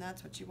around, and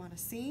that's what you want to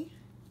see.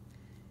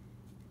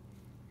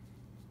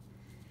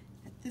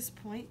 At this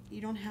point,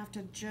 you don't have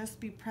to just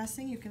be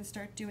pressing. You can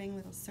start doing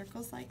little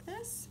circles like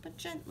this, but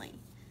gently.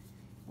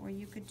 Or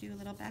you could do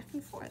little back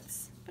and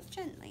forths, but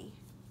gently.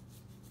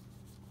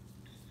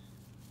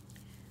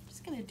 I'm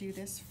just gonna do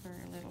this for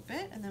a little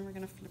bit, and then we're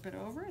gonna flip it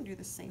over and do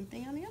the same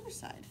thing on the other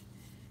side,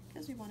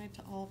 because we want it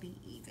to all be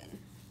even.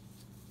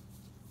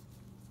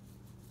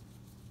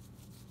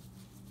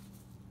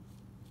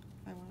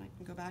 If I want, I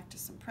can go back to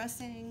some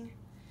pressing,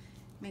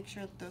 make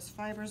sure that those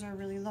fibers are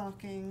really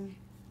locking.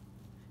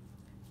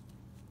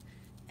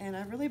 And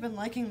I've really been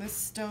liking this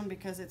stone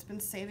because it's been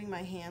saving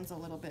my hands a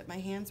little bit. My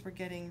hands were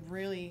getting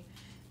really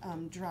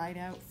dried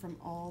out from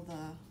all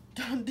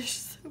the Dawn dish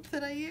soap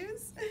that I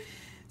use.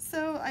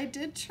 So I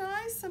did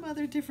try some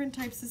other different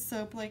types of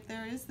soap. Like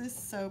there is this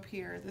soap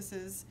here. This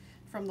is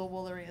from the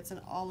Woolery. It's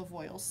an olive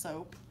oil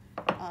soap,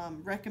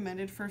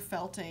 recommended for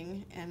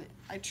felting. And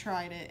I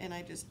tried it and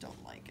I just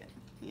don't like it.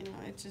 You know,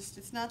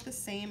 it's not the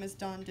same as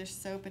Dawn dish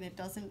soap, and it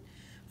doesn't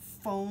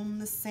foam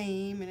the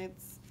same, and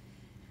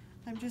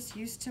I'm just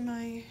used to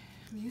my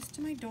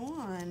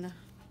Dawn,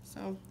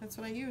 so that's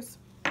what I use.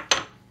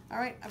 All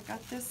right, I've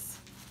got this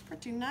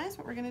pretty nice.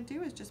 What we're gonna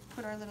do is just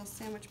put our little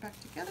sandwich back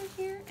together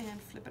here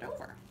and flip it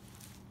over.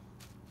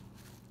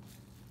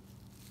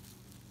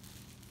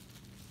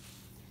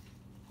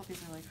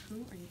 Puppies are like, who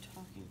are you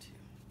talking to?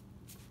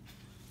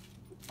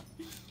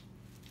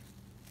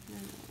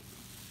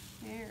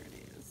 There it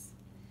is.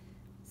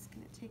 Just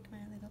gonna take my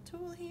little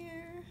tool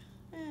here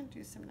and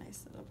do some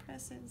nice little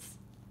presses.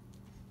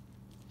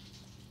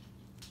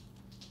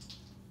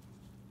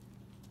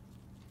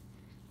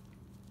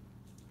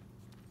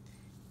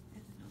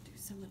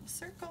 Some little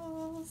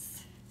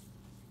circles,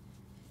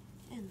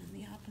 and then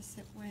the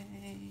opposite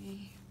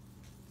way.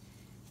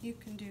 You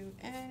can do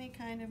any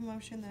kind of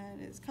motion that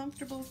is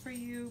comfortable for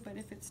you, but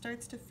if it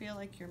starts to feel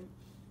like you're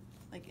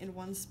like in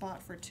one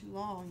spot for too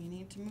long, you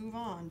need to move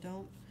on.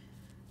 Don't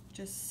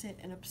just sit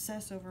and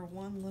obsess over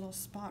one little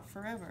spot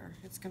forever.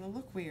 It's gonna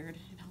look weird.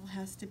 It all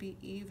has to be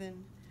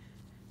even,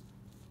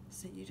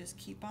 so you just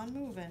keep on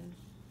moving.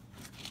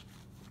 Look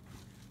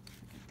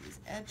at these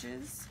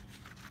edges.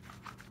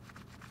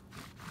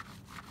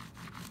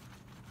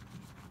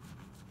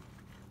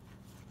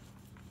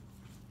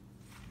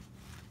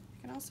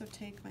 I can also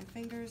take my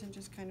fingers and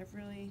just kind of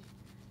really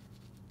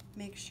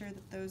make sure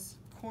that those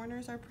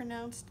corners are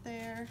pronounced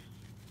there.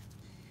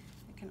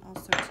 I can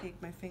also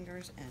take my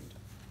fingers and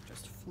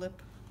just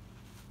flip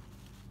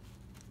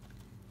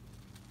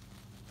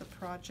the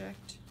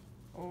project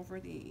over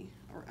the,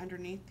 or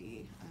underneath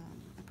the,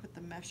 I put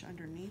the mesh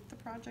underneath the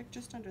project,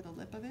 just under the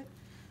lip of it,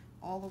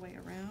 all the way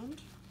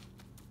around.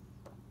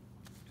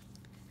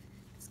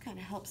 This kind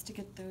of helps to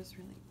get those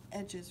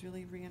edges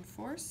really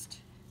reinforced.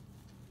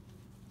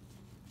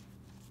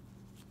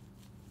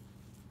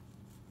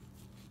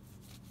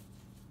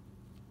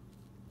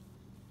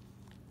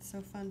 So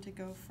fun to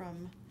go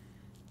from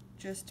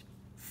just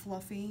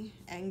fluffy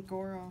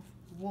Angora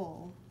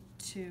wool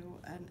to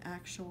an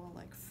actual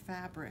like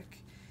fabric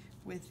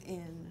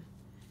within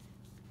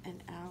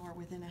an hour,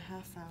 within a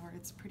half hour.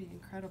 It's pretty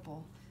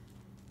incredible.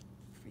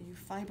 For you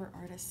fiber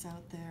artists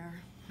out there,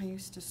 I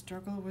used to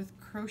struggle with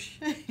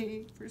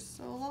crochet for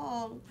so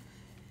long.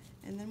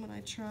 And then when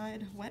I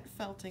tried wet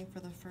felting for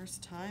the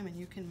first time, and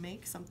you can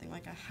make something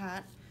like a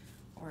hat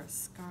or a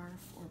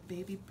scarf or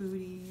baby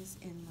booties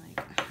in like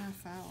a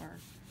half hour.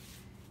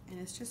 And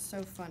it's just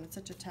so fun. It's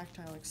such a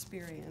tactile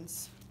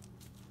experience.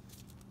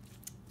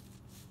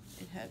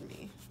 It had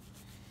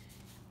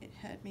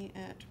me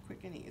at quick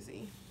and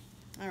easy.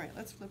 All right,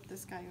 let's flip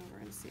this guy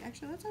over and see.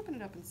 Actually, let's open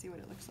it up and see what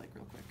it looks like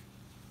real quick.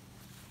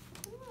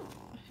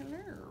 Oh,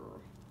 hello.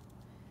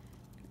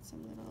 Got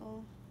some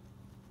little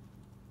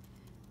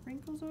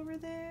wrinkles over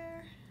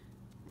there.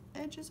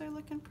 Edges are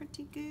looking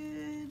pretty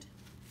good.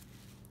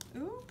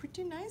 Ooh,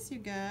 pretty nice, you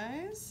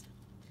guys.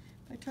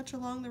 I touch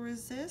along the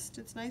resist,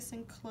 it's nice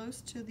and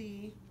close to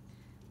the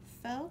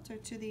felt or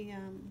to the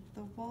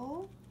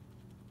wool.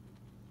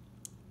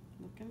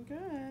 Looking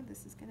good.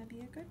 This is going to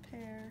be a good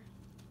pair.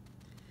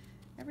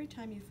 Every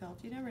time you felt,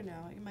 you never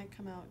know. It might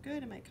come out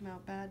good, it might come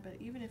out bad, but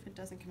even if it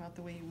doesn't come out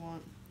the way you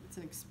want, it's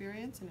an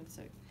experience and it's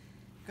a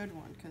good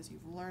one because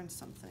you've learned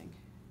something.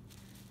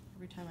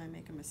 Every time I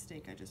make a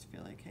mistake, I just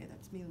feel like, hey,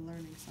 that's me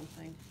learning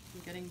something.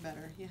 I'm getting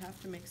better. You have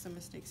to make some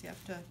mistakes. You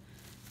have to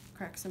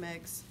crack some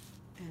eggs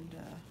and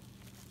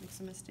make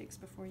some mistakes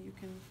before you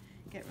can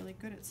get really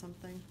good at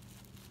something.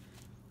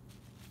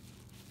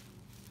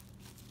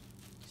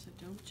 So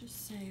don't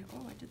just say,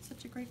 oh, I did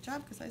such a great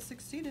job because I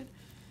succeeded.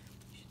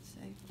 You should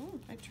say, oh,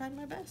 I tried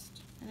my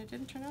best and it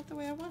didn't turn out the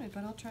way I wanted,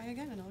 but I'll try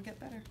again and I'll get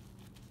better.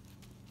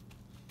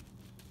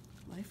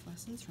 Life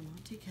lessons from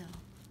Auntie Kel.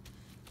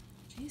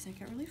 Jeez, I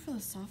get really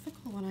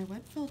philosophical when I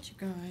wet felt, you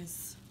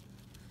guys.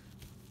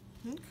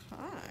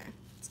 Okay.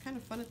 It's kind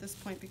of fun at this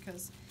point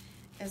because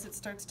as it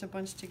starts to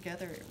bunch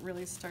together, it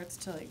really starts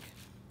to like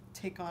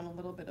take on a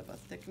little bit of a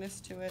thickness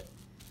to it.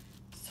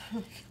 So I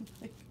can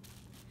like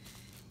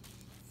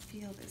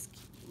feel this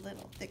cute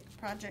little thick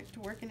project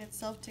working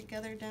itself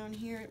together down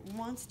here. It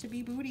wants to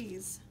be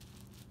booties.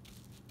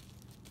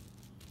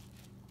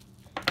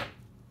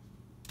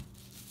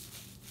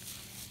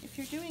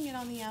 you're doing it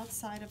on the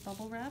outside of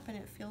bubble wrap and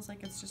it feels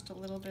like it's just a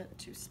little bit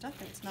too stuck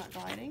and it's not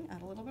gliding,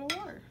 add a little bit of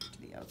water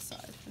to the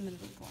outside and then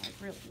it'll glide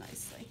really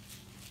nicely.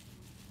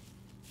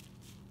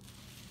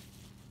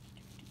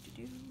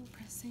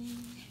 Pressing,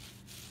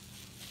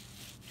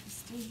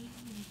 twisting,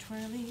 and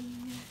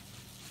twirling.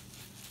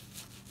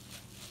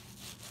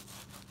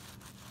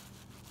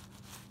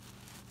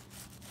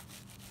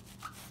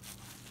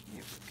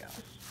 Here we go.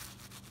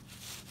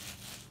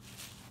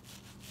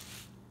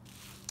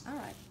 All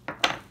right,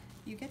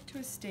 you get to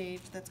a stage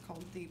that's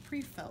called the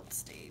pre-felt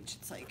stage.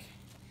 It's like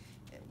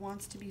it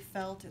wants to be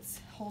felt, it's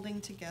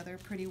holding together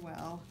pretty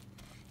well,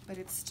 but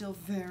it's still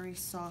very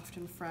soft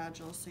and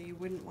fragile, so you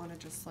wouldn't want to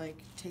just like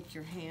take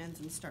your hands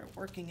and start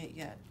working it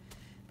yet.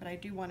 But I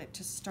do want it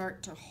to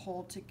start to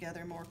hold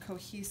together more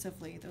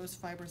cohesively. Those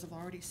fibers have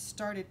already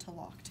started to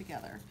lock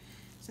together.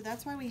 So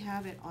that's why we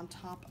have it on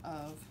top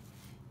of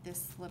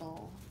this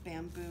little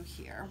bamboo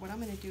here. What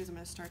I'm going to do is I'm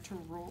going to start to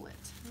roll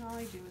it. And all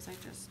I do is I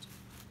just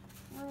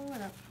roll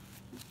it up.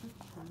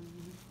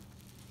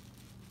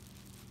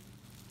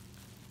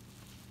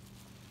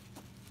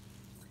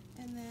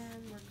 And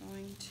then we're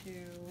going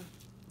to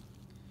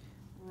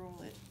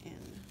roll it in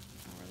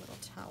our little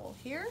towel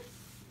here.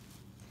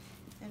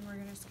 And we're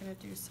just going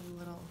to do some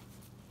little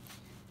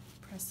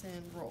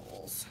press-in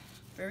rolls.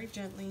 Very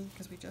gently,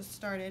 because we just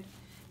started.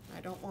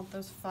 I don't want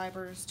those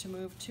fibers to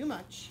move too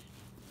much.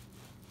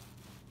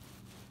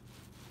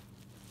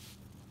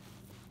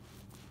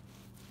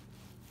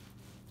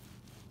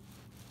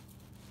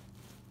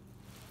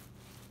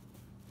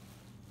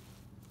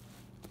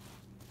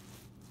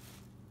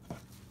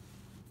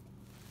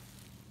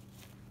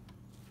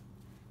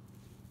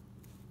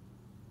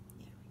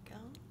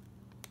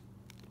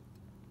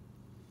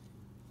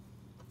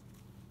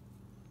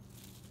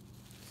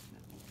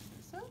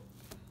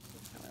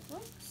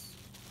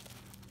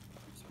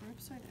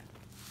 Upside down.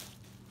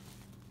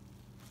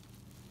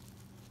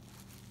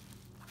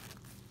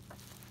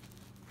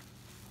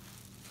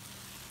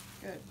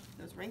 Good.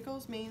 Those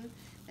wrinkles mean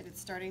that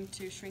it's starting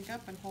to shrink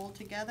up and hold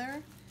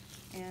together,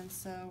 and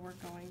so we're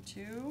going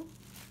to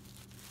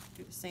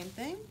do the same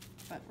thing,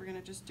 but we're going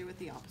to just do it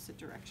the opposite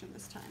direction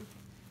this time.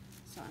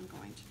 So I'm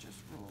going to just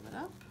roll it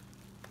up.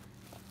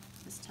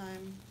 This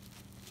time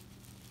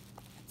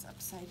it's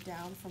upside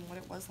down from what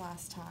it was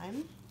last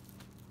time.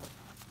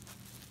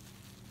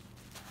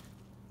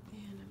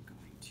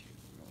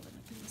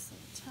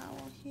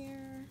 Towel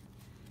here.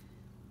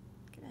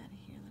 Get out of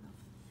here, little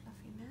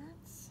fluffy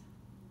mats.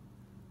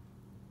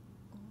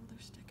 Oh,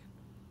 they're sticking.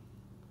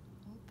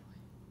 Oh boy.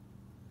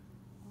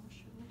 Oh,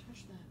 shouldn't have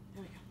touched that.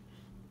 There we go.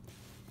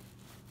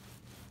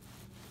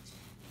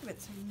 Give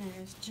it some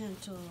nice,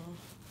 gentle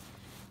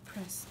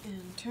press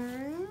and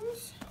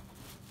turns.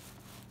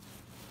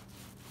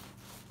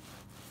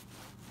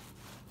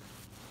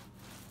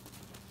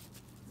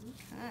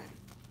 Okay.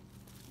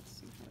 Let's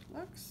see how it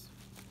looks.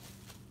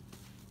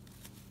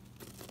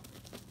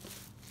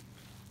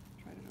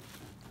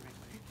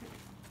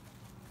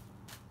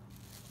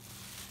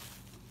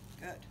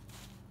 Good.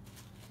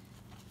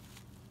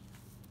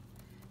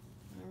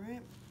 All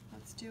right,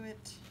 let's do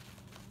it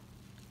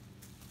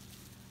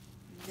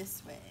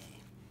this way.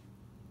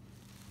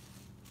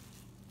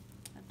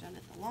 I've done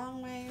it the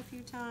long way a few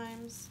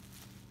times,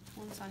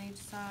 once on each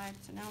side.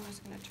 So now I'm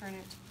just going to turn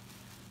it,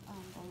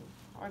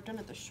 or I've done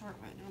it the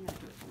short way. Now I'm going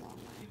to do it the long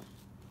way.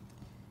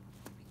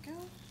 There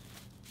we go.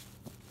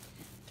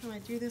 When I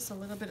do this, a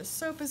little bit of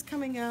soap is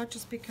coming out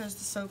just because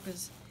the soap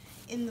is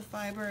in the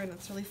fiber and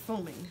it's really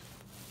foaming.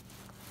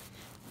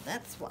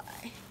 That's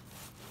why.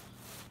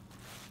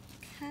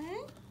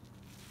 Okay.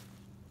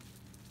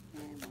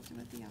 And we'll do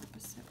it the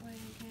opposite way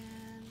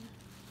again.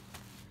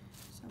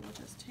 So we'll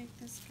just take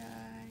this guy,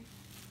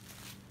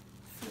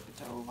 flip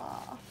it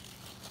over,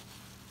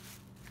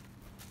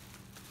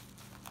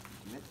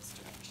 do it this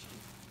direction.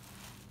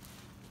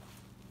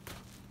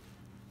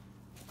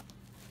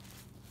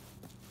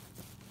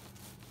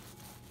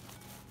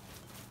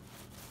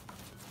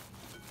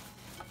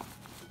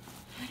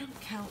 I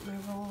don't count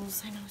my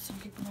rolls. I know some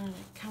people are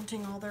like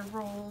counting all their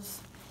rolls.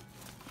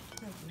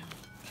 I don't know.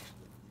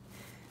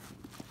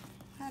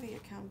 How do you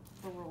count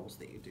the rolls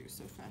that you do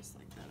so fast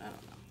like that? I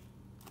don't know.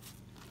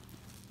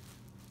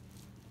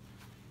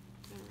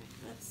 Alright,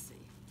 let's see.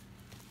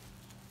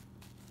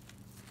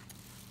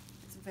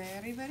 It's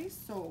very, very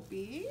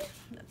soapy.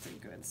 That's a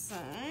good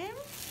sign.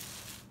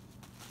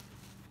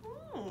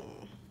 Oh.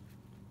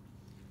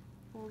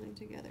 Holding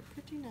together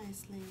pretty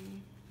nicely.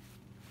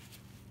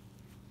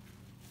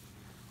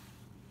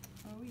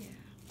 Oh yeah.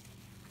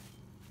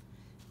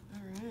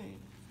 All right,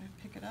 if I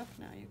pick it up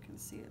now, you can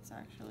see it's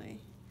actually,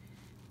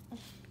 oh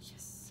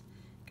yes,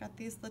 got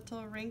these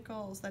little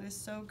wrinkles. That is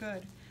so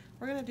good.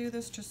 We're gonna do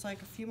this just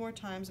like a few more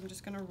times. I'm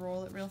just gonna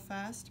roll it real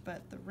fast,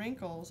 but the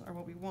wrinkles are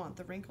what we want.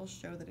 The wrinkles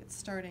show that it's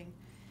starting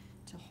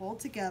to hold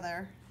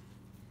together.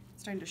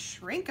 It's starting to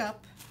shrink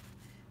up.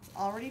 It's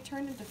already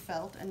turned into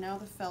felt, and now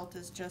the felt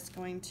is just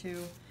going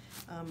to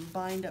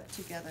bind up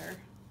together.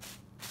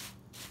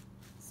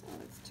 So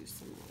let's do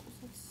some rolls.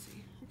 Let's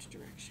see, which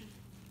direction?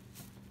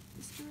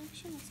 This direction?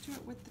 Actually, let's do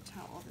it with the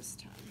towel this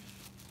time.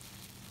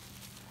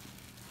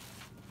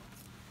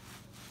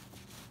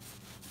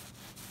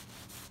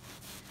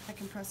 I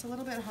can press a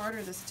little bit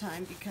harder this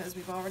time because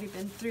we've already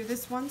been through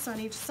this once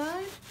on each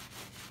side,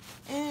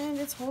 and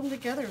it's holding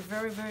together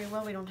very, very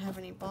well. We don't have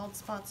any bald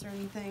spots or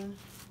anything.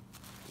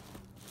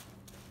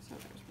 So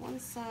there's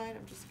one side.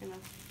 I'm just gonna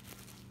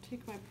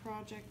take my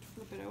project,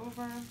 flip it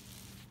over,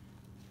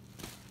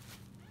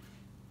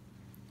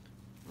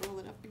 roll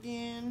it up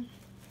again.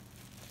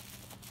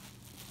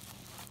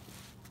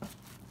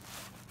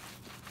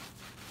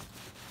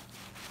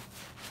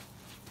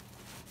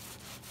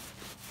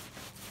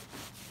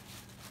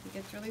 It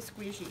gets really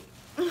squishy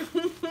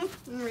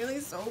and really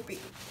soapy.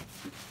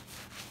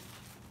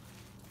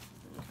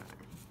 Okay.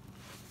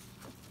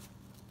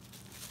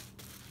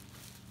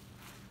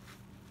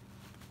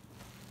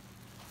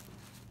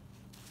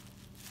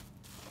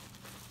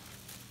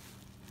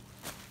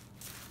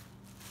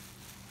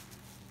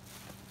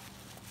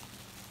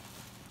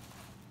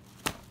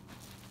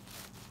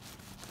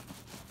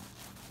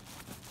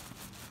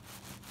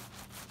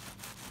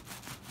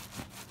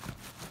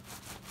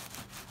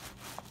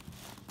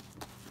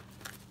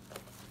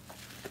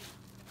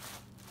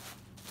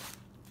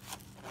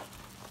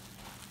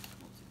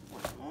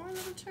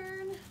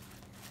 Turn, and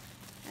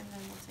then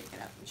we'll take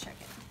it out and check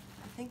it.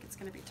 I think it's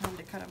going to be time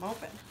to cut them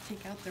open.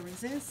 Take out the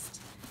resist.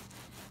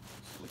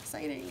 So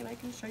exciting, and I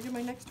can show you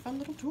my next fun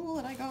little tool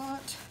that I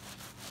got.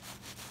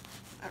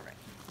 All right.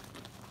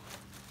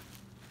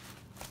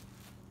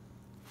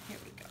 Here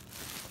we go.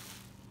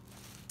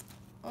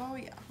 Oh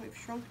yeah, we've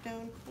shrunk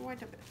down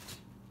quite a bit.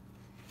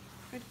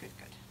 Good, good,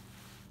 good.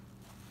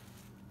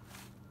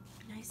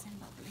 Nice and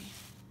bubbly.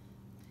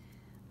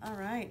 All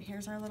right,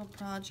 here's our little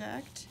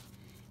project.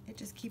 It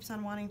just keeps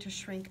on wanting to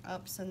shrink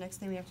up, so next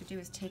thing we have to do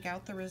is take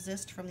out the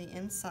resist from the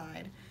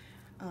inside.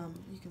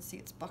 You can see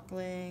it's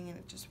buckling and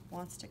it just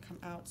wants to come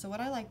out. So what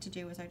I like to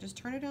do is I just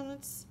turn it on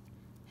its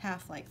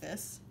half like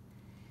this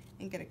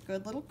and get a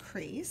good little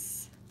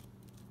crease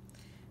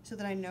so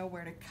that I know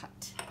where to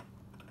cut.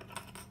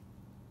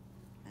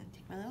 And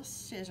take my little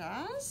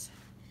scissors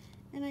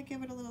and I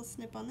give it a little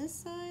snip on this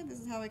side.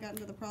 This is how I got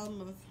into the problem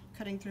of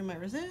cutting through my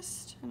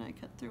resist, and I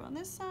cut through on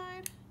this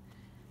side.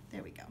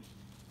 There we go.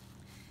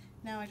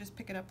 Now I just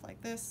pick it up like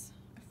this.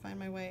 I find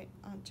my way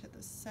onto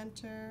the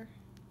center,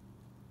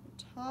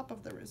 top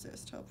of the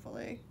resist,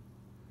 hopefully.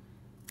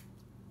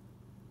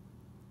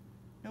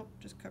 Nope,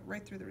 just cut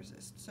right through the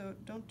resist. So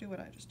don't do what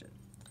I just did.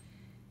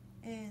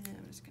 And then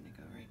I'm just gonna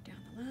go right down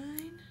the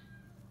line.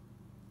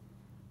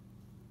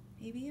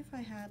 Maybe if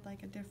I had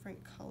like a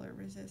different color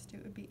resist,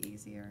 it would be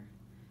easier.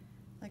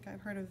 Like I've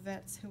heard of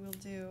vets who will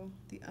do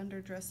the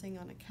underdressing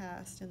on a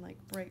cast in like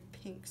bright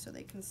pink so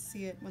they can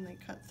see it when they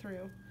cut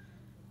through.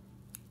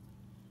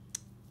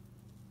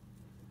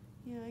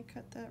 Yeah, I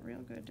cut that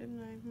real good,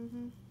 didn't I?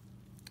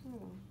 Oh,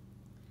 well.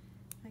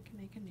 I can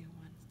make a new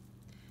one.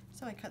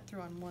 So I cut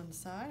through on one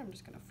side. I'm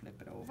just going to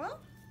flip it over.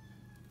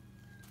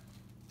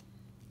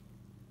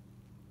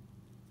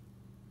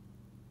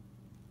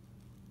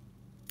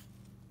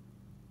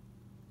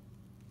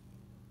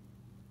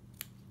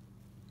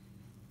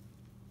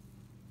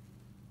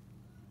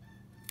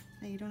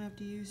 Now you don't have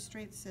to use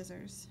straight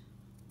scissors,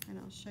 and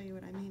I'll show you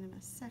what I mean in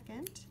a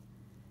second.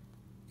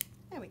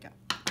 There we go.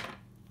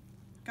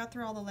 Got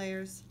through all the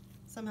layers,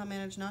 somehow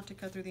managed not to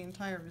cut through the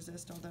entire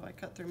resist, although I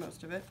cut through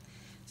most of it.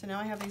 So now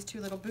I have these two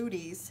little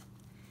booties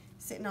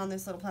sitting on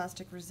this little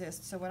plastic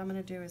resist. So what I'm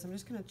going to do is I'm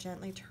just going to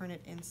gently turn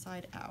it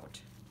inside out.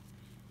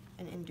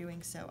 And in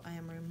doing so, I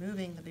am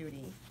removing the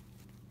booty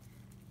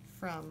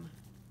from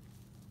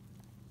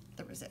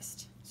the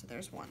resist. So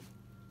there's one.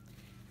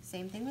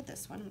 Same thing with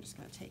this one. I'm just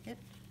going to take it,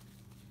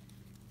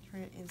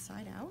 turn it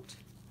inside out,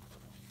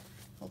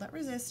 pull that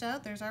resist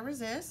out. There's our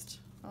resist.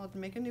 I'll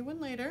make a new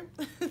one later.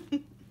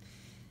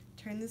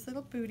 Turn this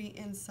little booty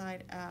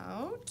inside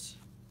out.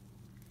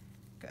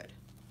 Good.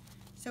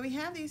 So we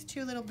have these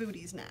two little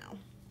booties now.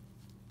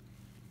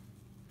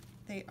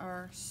 They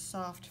are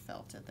soft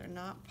felted. They're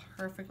not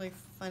perfectly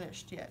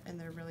finished yet, and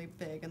they're really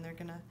big, and they're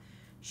gonna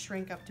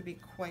shrink up to be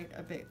quite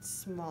a bit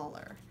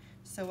smaller.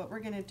 So what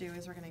we're gonna do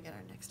is we're gonna get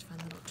our next fun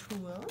little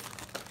tool.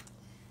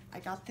 I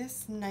got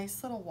this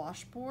nice little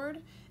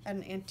washboard at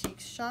an antique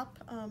shop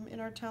in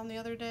our town the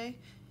other day,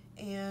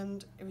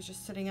 and it was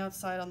just sitting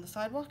outside on the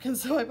sidewalk, and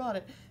so I bought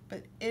it.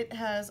 But it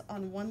has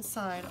on one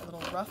side a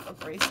little rough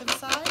abrasive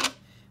side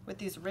with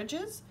these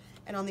ridges,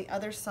 and on the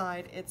other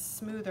side it's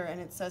smoother,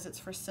 and it says it's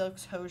for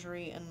silks,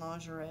 hosiery, and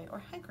lingerie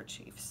or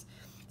handkerchiefs.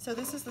 So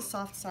this is the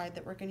soft side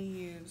that we're going to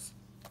use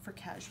for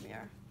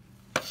cashmere.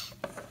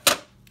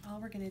 All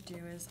we're going to do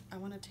is I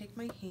want to take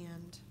my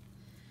hand,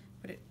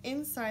 put it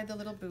inside the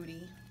little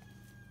booty,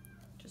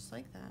 just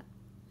like that,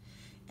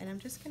 and I'm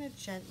just going to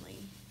gently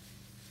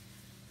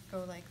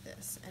go like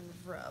this and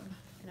rub,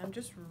 and I'm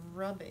just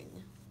rubbing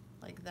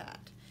like that,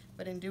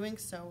 but in doing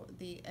so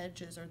the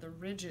edges or the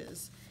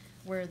ridges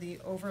where the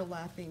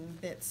overlapping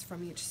bits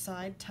from each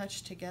side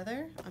touch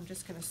together, I'm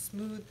just going to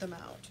smooth them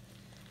out.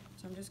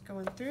 So I'm just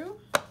going through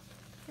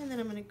And then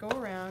I'm going to go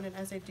around, and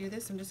as I do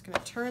this, I'm just going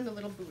to turn the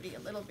little booty a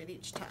little bit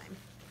each time.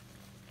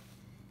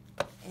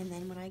 And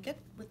then when I get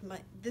with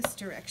this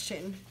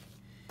direction,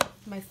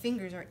 my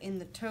fingers are in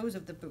the toes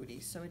of the booty,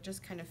 so it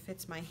just kind of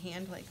fits my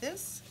hand like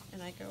this,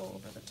 and I go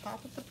over the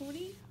top of the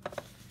booty,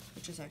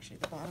 which is actually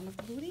the bottom of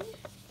the booty,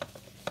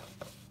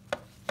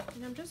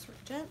 and I'm just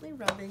gently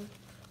rubbing.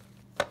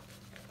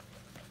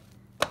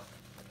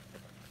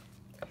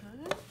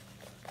 Okay.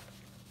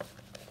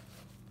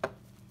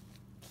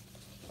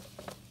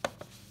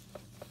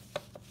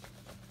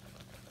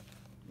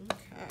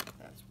 Okay,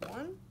 that's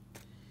one.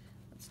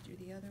 Let's do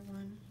the other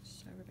one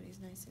so everybody's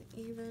nice and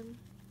even.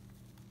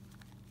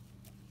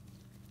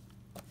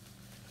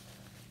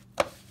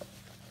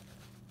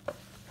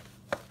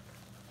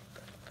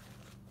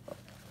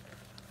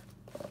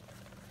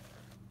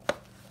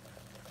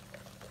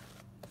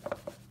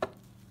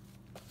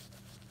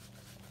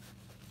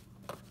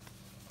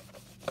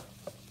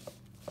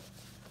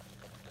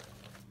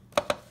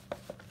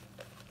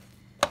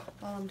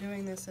 While I'm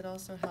doing this, it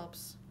also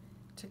helps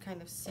to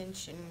kind of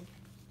cinch and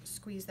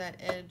squeeze that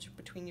edge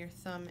between your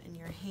thumb and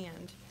your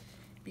hand,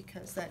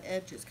 because that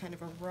edge is kind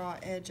of a raw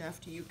edge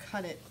after you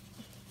cut it.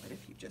 But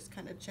if you just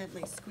kind of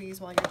gently squeeze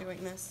while you're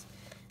doing this,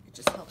 it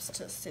just helps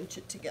to cinch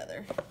it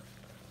together.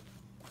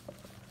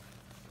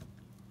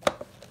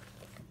 Okay.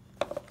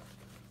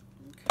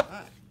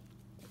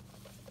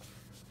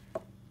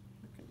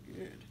 Looking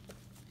good.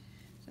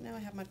 So now I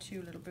have my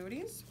two little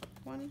booties.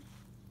 One,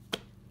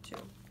 two.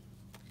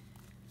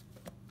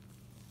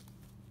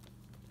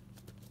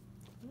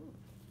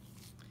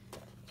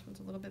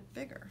 A little bit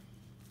bigger.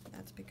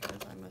 That's because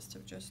I must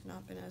have just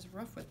not been as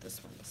rough with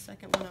this one. The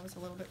second one I was a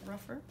little bit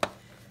rougher.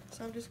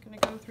 So I'm just going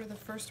to go through the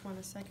first one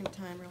a second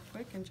time real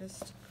quick, and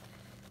just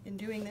in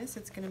doing this,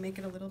 it's going to make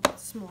it a little bit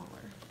smaller.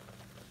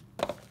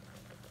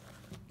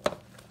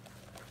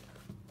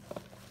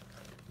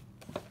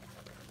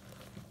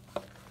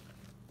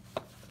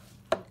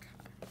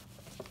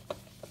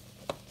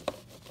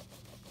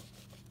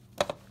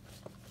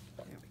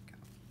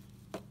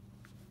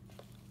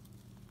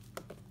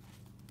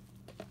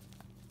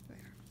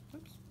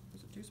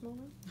 Smaller?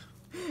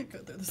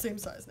 Good, they're the same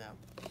size now.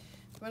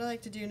 What I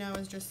like to do now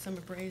is just some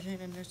abrasion,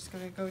 and I'm just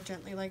going to go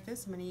gently like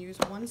this. I'm going to use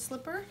one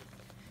slipper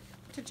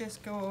to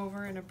just go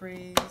over and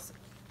abrase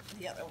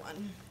the other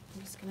one.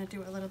 I'm just going to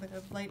do a little bit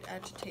of light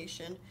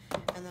agitation,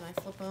 and then I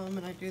flip them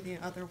and I do the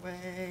other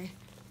way.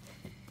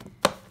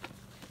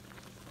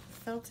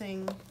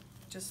 Felting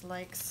just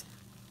likes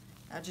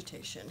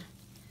agitation.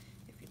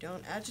 If you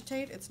don't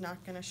agitate, it's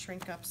not going to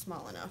shrink up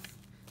small enough.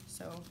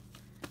 So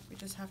we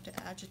just have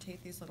to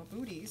agitate these little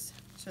booties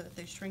so that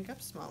they shrink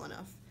up small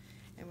enough.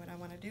 And what I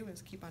want to do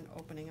is keep on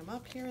opening them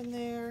up here and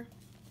there.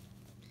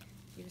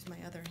 Use my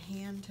other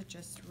hand to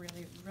just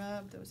really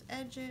rub those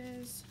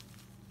edges.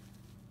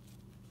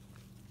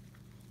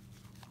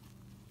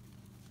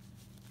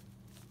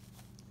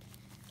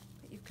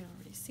 But you can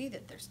already see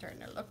that they're starting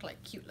to look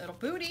like cute little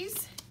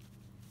booties.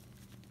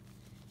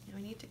 Now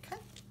I need to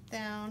cut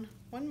down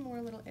one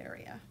more little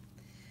area.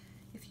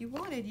 If you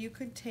wanted, you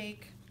could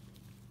take,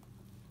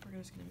 we're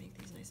just going to make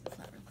these nice and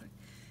flat real quick.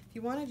 If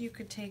you wanted, you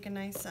could take a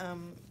nice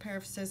pair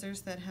of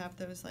scissors that have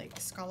those like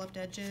scalloped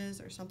edges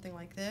or something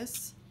like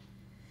this,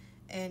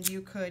 and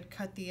you could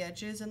cut the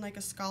edges in like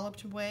a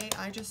scalloped way.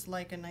 I just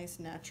like a nice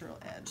natural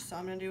edge, so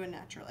I'm going to do a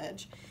natural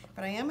edge.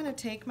 But I am going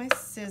to take my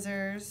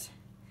scissors,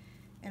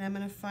 and I'm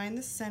going to find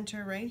the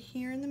center right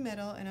here in the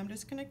middle, and I'm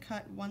just going to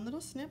cut one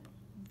little snip,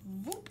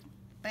 whoop,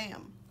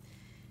 bam,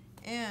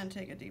 and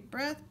take a deep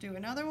breath, do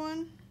another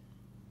one,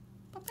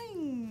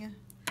 ba-bing.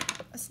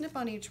 A snip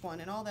on each one,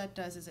 and all that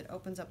does is it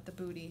opens up the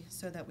booty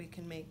so that we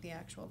can make the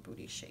actual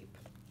booty shape.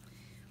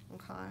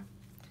 Okay,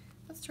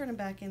 let's turn them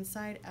back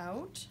inside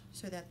out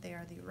so that they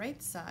are the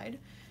right side.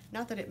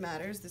 Not that it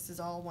matters, this is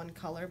all one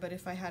color, but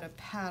if I had a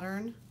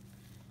pattern,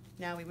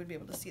 now we would be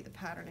able to see the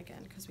pattern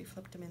again because we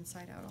flipped them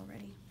inside out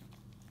already.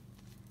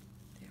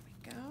 There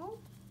we go.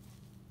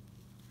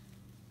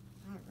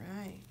 All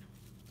right.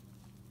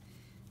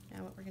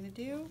 Now what we're going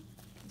to do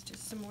is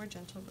just some more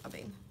gentle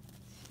rubbing.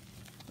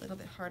 A little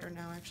bit harder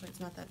now, actually, it's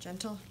not that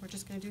gentle. We're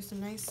just going to do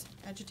some nice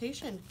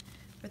agitation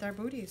with our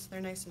booties.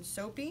 They're nice and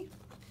soapy.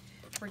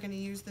 We're going to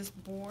use this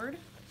board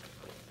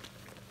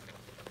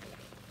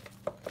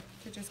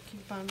to just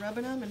keep on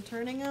rubbing them and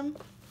turning them.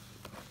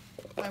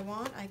 If I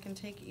want, I can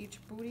take each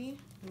booty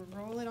and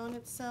roll it on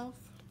itself,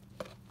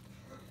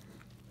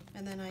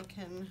 and then I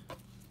can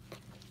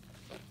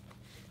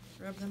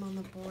rub them on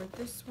the board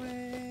this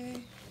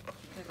way.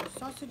 Little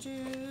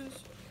sausages,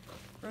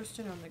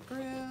 roasting on the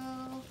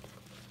grill.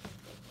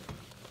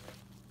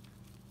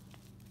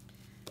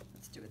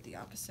 Do it the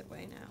opposite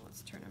way now.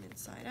 Let's turn them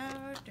inside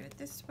out. Do it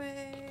this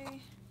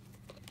way.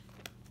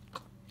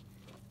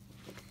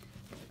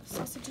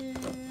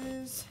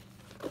 Sausages.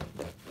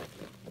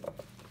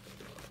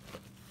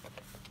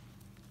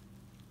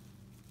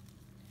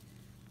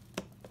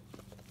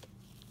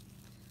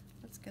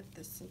 Let's get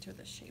this into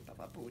the shape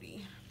of a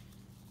booty.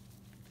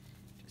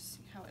 Just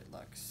see how it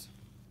looks.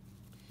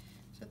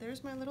 So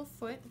there's my little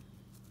foot.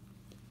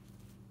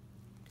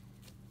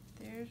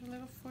 there's a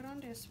little foot on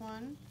this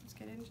one. Let's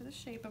get into the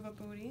shape of a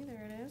booty.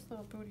 There it is,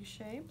 little booty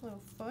shape,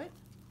 little foot.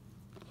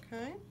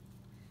 Okay.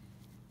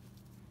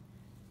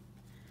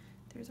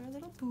 There's our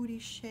little booty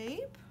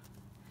shape.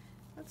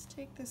 Let's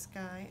take this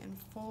guy and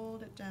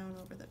fold it down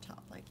over the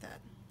top like that.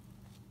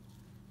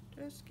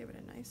 Just give it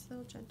a nice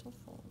little gentle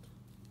fold.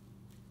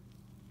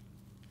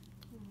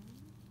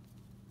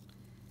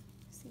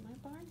 See my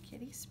barn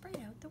kitty spray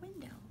out the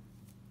window.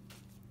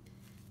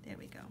 There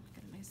we go.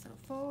 Got a nice little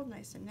fold,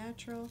 nice and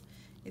natural.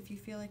 If you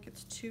feel like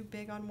it's too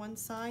big on one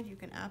side, you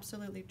can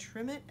absolutely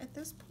trim it at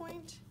this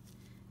point.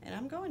 And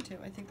I'm going to.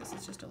 I think this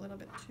is just a little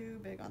bit too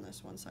big on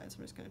this one side, so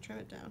I'm just going to trim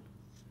it down.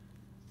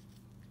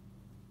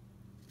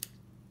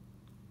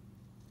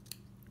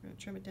 I'm going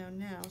to trim it down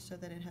now so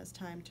that it has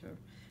time to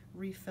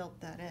refelt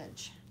that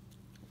edge.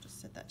 I'll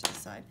just set that to the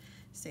side.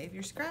 Save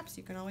your scraps.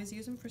 You can always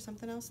use them for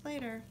something else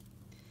later.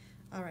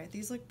 All right,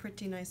 these look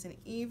pretty nice and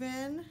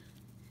even.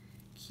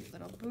 Cute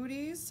little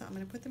booties. So I'm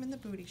going to put them in the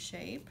booty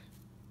shape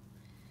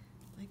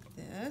like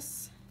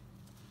this.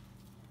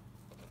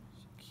 So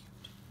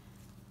cute.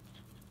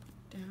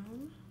 Put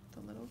down the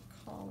little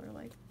collar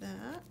like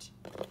that.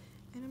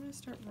 And I'm going to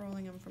start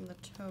rolling them from the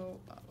toe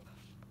up.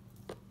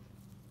 At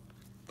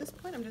this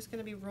point, I'm just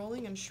going to be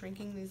rolling and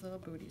shrinking these little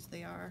booties.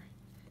 They are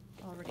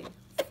already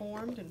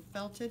formed and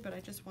felted, but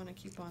I just want to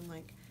keep on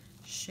like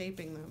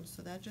shaping them.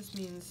 So that just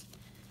means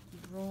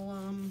roll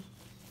them.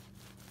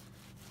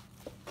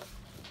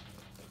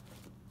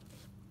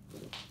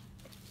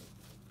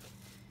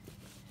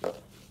 And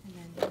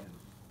then you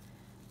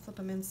flip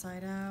them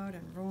inside out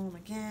and roll them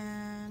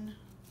again.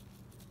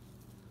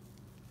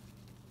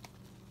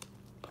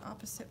 The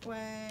opposite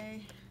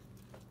way.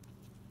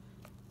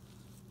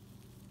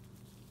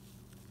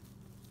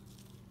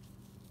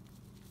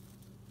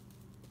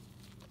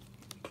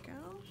 There we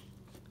go.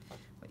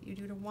 What you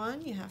do to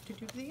one, you have to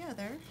do to the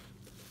other.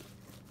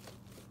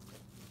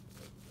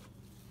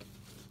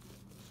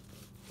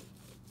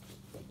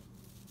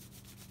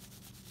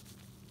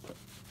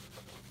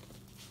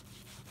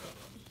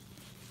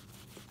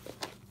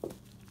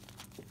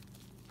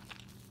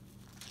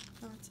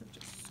 Lots of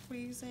just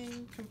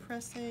squeezing,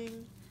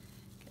 compressing,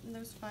 getting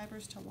those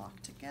fibers to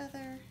lock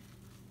together.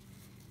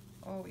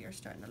 Oh, we are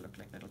starting to look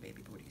like little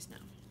baby booties now.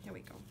 Here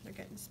we go. They're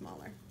getting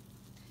smaller.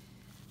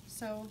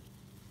 So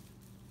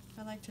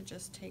I like to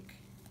just take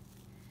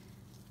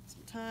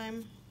some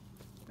time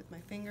with my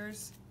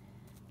fingers,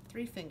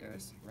 3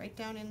 fingers, right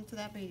down into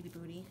that baby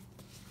booty.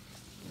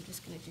 I'm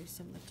just going to do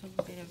some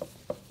little bit of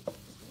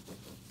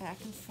back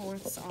and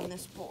forths on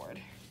this board.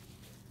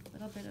 A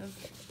little bit of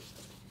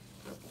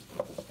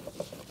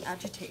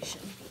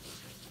agitation.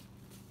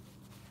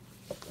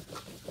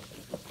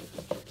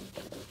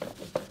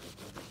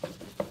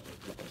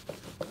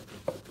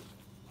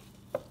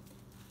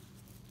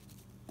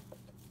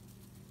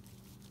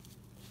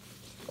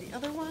 The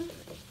other one.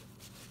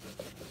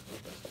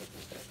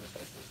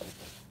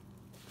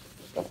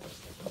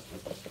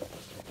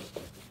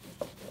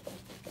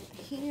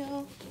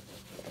 Heel.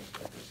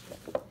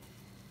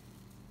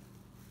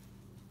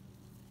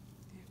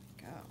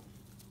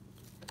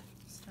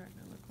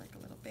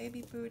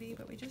 Baby booty,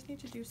 but we just need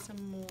to do some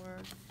more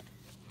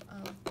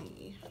of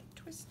the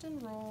twist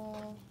and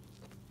roll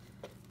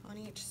on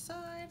each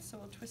side. So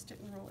we'll twist it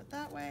and roll it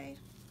that way.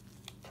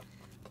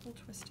 We'll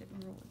twist it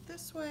and roll it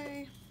this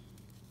way.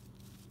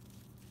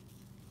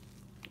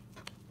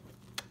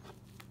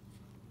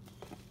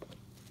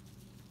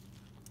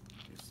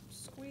 Do some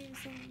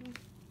squeezing.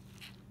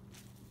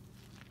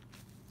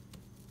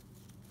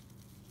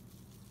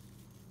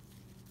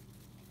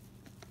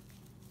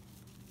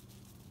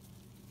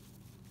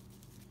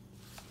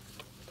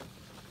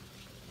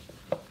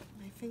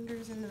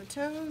 Fingers into the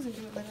toes and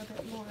do a little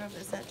bit more of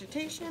this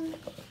agitation.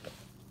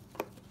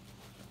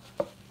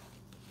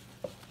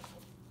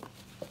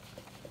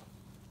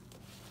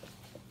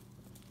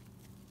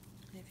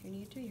 And if you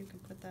need to, you can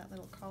put that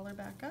little collar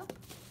back up.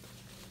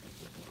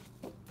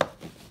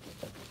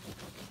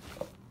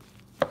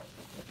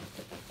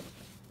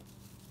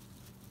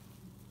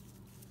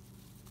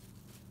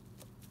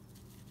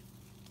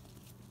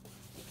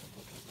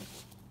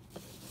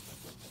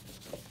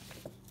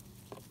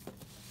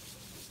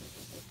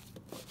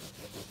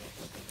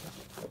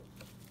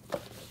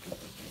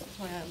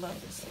 Why I love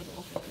this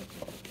little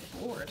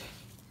board.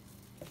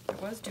 I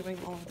was doing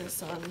all of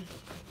this on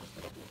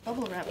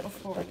bubble wrap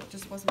before and it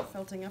just wasn't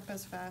felting up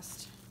as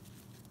fast.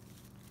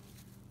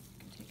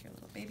 You can take your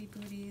little baby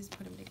booties,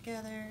 put them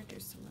together, do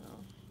some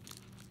little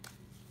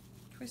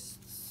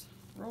twists,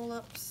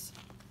 roll-ups.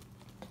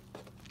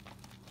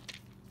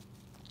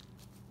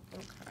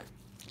 Okay,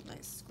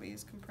 nice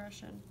squeeze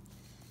compression.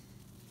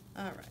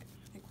 All right,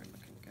 I think we're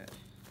looking good.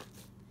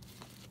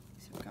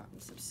 Have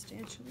gotten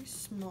substantially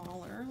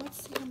smaller.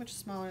 Let's see how much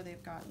smaller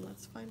they've gotten.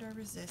 Let's find our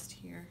resist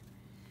here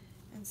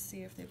and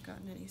see if they've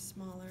gotten any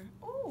smaller.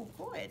 Oh,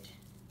 good.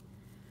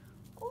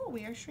 Oh,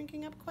 we are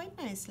shrinking up quite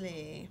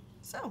nicely.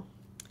 So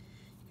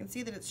you can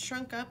see that it's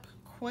shrunk up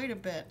quite a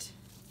bit.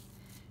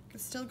 It can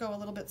still go a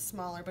little bit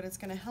smaller, but it's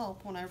going to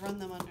help when I run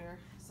them under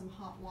some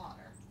hot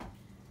water.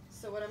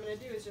 So what I'm going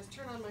to do is just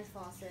turn on my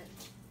faucet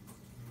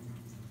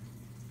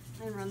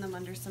and run them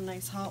under some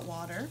nice hot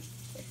water.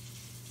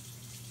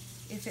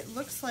 If it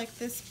looks like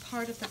this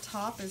part at the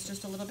top is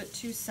just a little bit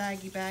too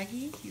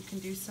saggy-baggy, you can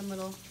do some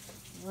little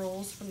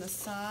rolls from the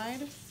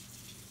side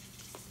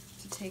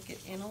to take it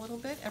in a little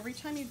bit. Every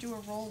time you do a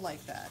roll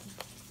like that,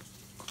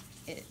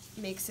 it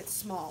makes it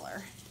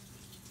smaller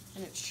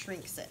and it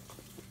shrinks it.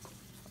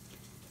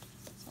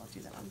 So I'll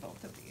do that on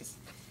both of these.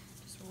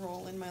 Just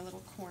roll in my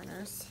little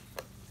corners.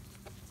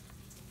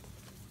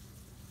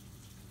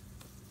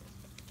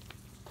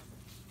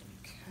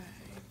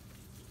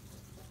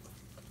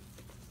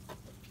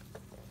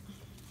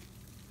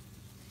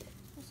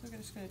 I'm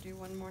just going to do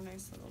one more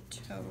nice little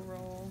toe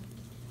roll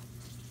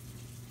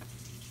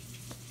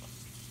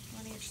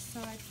on each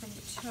side from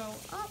the toe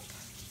up.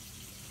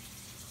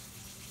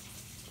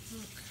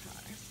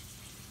 Okay.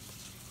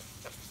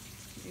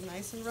 Be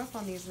nice and rough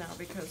on these now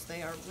because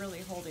they are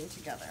really holding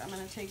together. I'm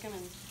going to take them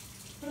and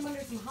put them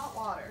under some hot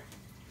water.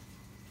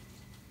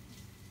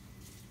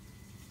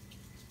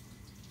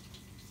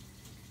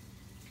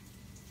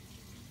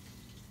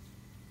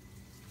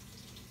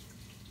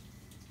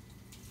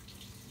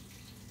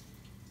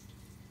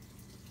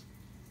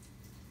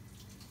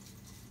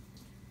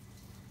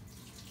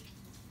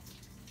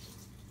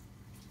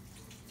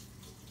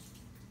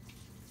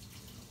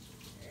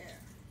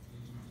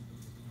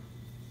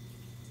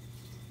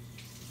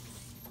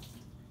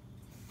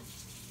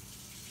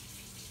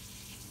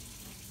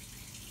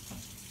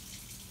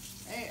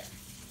 There.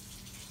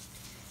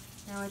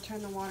 Now I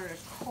turn the water to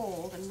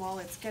cold, and while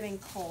it's getting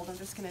cold, I'm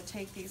just going to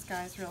take these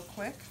guys real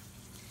quick.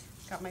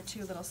 Got my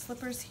two little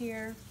slippers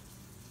here.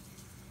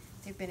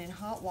 They've been in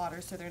hot water,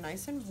 so they're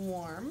nice and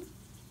warm.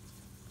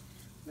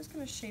 I'm just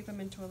going to shape them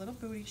into a little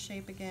booty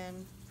shape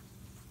again.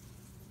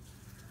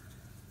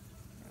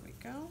 There we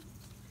go.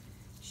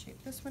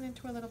 Shape this one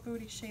into a little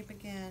booty shape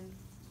again.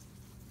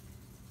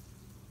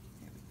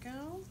 There we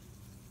go.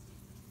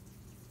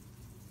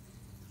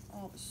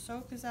 All the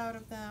soap is out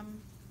of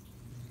them,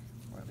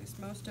 or at least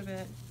most of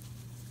it.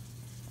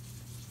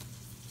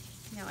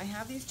 Now I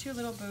have these two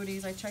little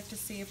booties. I checked to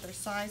see if their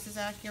size is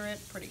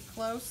accurate, pretty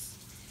close.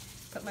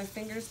 Put my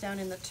fingers down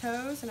in the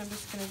toes, and I'm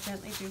just going to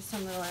gently do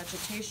some little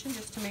agitation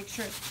just to make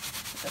sure that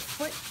the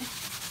foot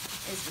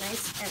is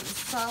nice and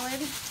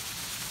solid.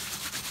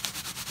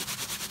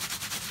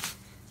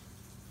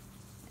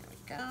 There we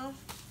go.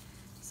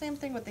 Same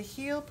thing with the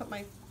heel. Put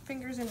my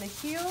fingers in the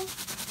heel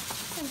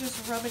and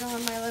just rub it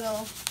on my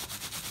little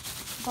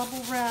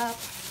bubble wrap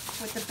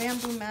with the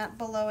bamboo mat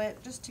below it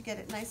just to get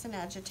it nice and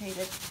agitated,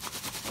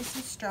 nice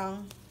and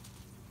strong.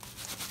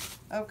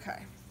 Okay.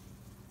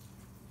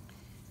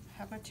 I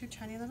have my two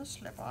tiny little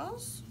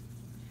slippers.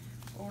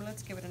 Oh,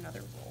 let's give it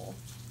another roll.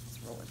 Let's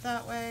roll it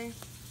that way,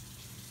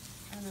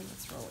 and then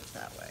let's roll it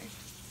that way.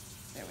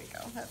 There we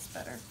go, that's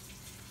better.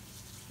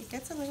 It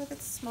gets a little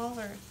bit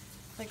smaller,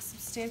 like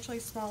substantially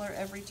smaller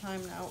every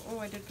time now. Oh,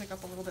 I did pick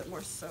up a little bit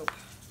more soap.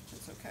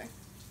 It's okay.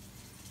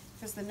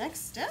 Because the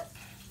next step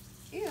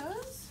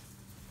is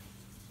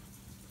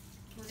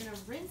we're going to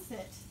rinse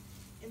it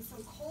in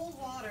some cold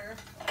water.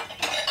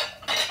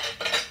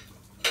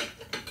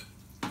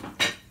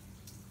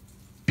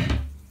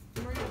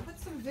 And we're going to put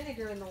some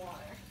vinegar in the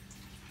water.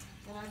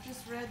 And I've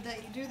just read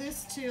that you do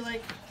this to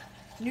like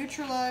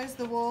neutralize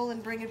the wool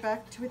and bring it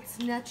back to its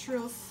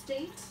natural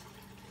state.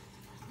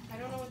 I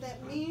don't know what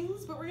that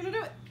means, but we're going to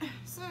do it.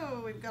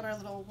 So we've got our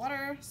little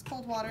water, it's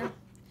cold water.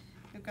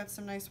 We've got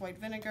some nice white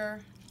vinegar.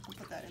 We'll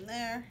put that in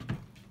there.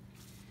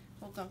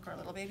 We'll dunk our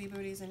little baby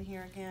booties in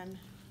here again.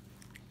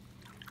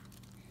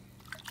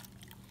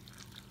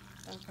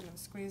 Dunk them and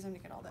squeeze them to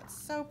get all that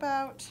soap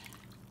out.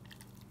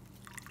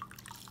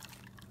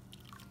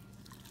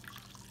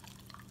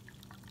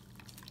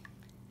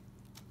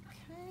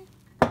 Okay.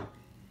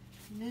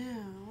 Now,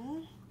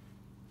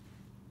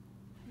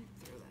 let me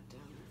throw that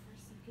down there for a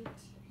second.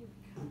 Here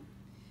we go.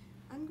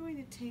 I'm going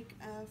to take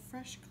a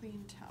fresh,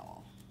 clean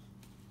towel.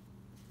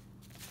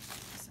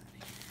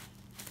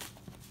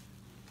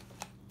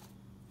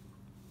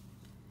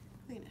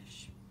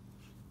 Cleanish.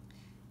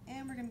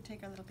 And we're going to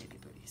take our little baby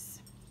booties.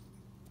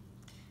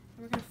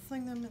 And we're going to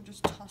fling them and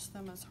just toss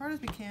them as hard as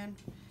we can,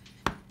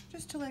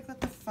 just to like let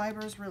the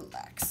fibers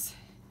relax.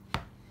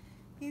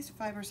 These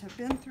fibers have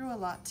been through a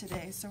lot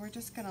today, so we're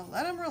just going to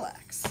let them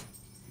relax.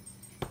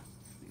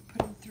 We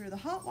put them through the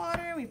hot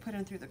water, we put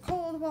them through the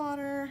cold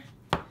water,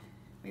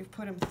 we've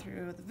put them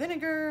through the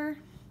vinegar.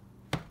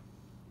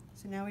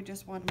 So now we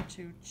just want them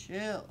to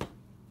chill.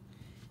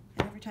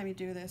 And every time you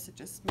do this, it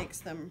just makes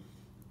them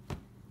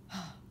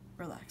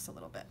relax a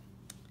little bit.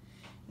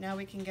 Now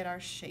we can get our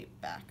shape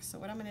back. So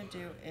what I'm going to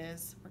do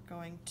is we're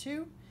going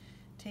to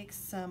take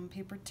some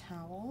paper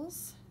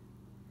towels.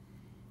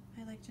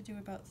 I like to do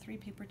about 3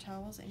 paper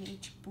towels in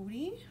each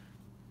booty.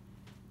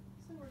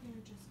 So we're going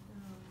to just go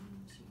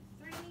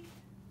 1, 2, 3.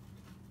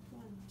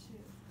 1,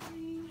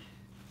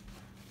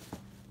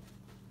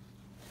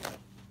 2,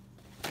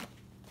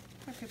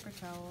 3. My paper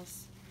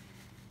towels.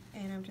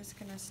 And I'm just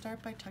going to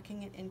start by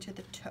tucking it into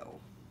the toe.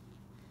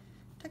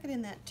 Tuck it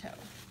in that toe.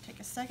 Take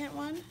a second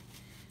one,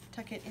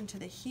 tuck it into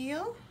the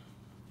heel.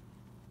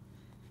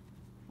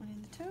 One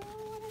in the toe,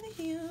 one in the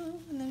heel,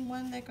 and then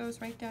one that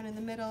goes right down in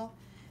the middle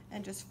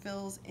and just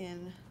fills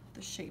in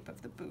the shape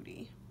of the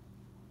booty.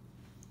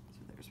 So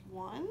there's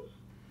one.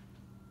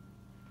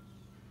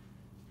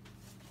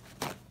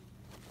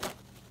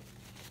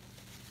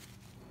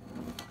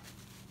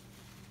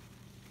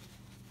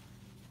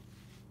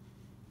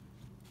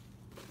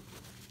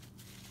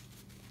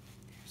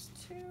 There's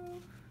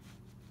two.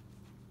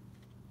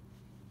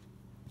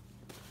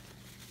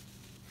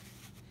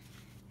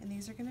 And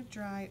these are going to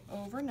dry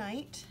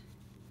overnight.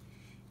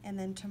 And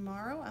then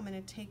tomorrow I'm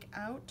going to take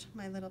out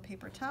my little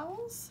paper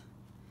towels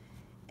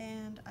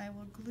and I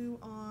will glue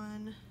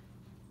on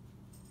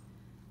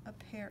a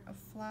pair of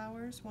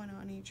flowers, one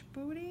on each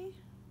booty.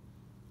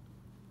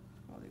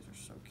 Oh, these are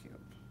so cute.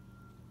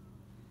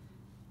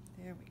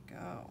 There we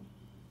go.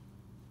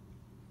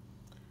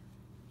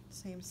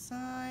 Same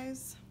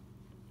size.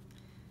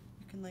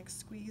 You can like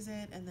squeeze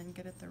it and then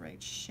get it the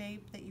right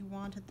shape that you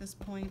want at this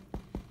point.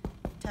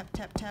 Tap,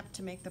 tap, tap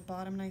to make the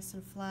bottom nice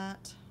and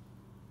flat.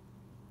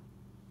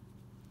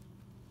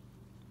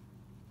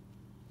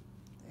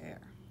 There.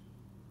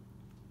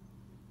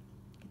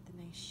 Get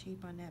the nice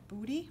shape on that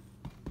booty.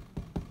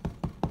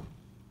 There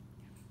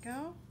we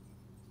go.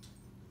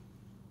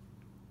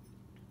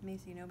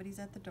 Macy, nobody's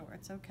at the door.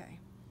 It's okay.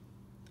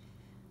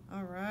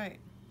 All right.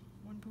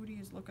 One booty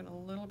is looking a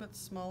little bit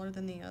smaller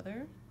than the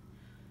other.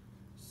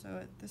 So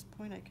at this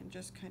point I can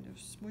just kind of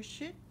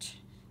smush it.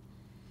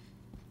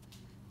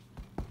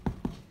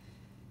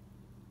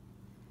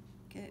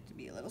 Get it to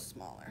be a little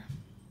smaller.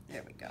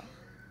 There we go.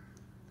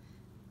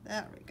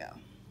 There we go.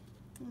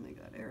 Oh my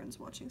god, Aaron's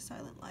watching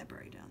Silent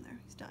Library down there.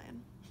 He's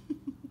dying.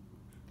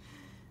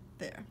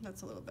 There,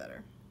 that's a little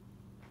better.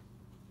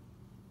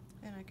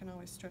 And I can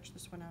always stretch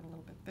this one out a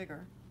little bit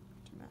bigger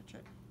to match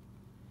it.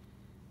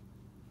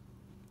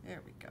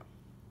 There we go.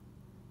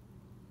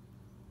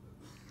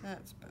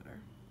 That's better.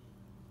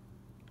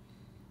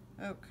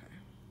 Okay.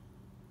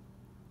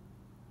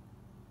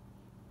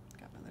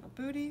 Got my little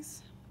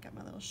booties. Got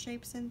my little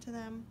shapes into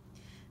them.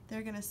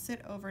 They're gonna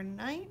sit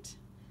overnight.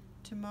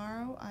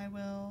 Tomorrow I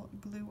will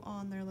glue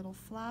on their little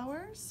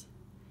flowers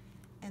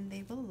and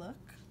they will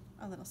look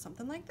a little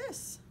something like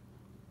this.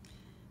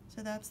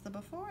 So that's the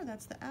before,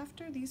 that's the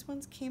after. These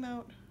ones came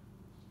out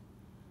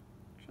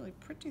actually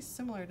pretty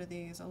similar to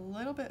these, a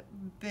little bit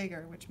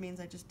bigger, which means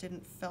I just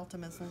didn't felt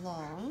them as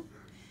long.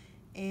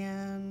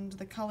 And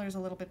the color's a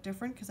little bit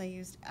different because I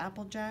used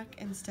Applejack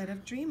instead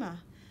of Dreama.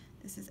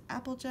 This is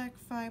Applejack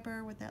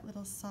fiber with that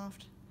little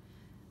soft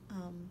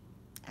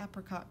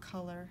apricot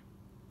color,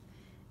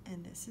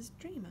 and this is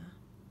Dreama.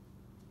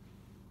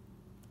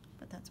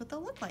 But that's what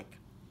they'll look like,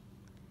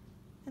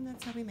 and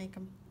that's how we make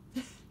them.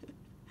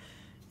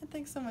 And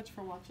thanks so much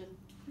for watching.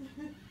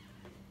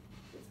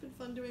 It's been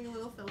fun doing a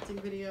little felting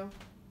video,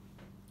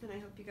 and I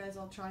hope you guys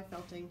all try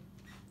felting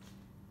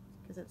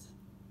because it's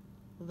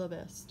the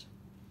best,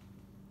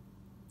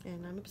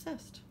 and I'm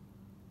obsessed,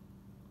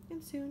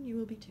 and soon you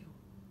will be too.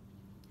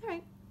 All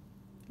right,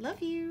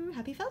 love you,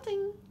 happy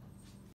felting.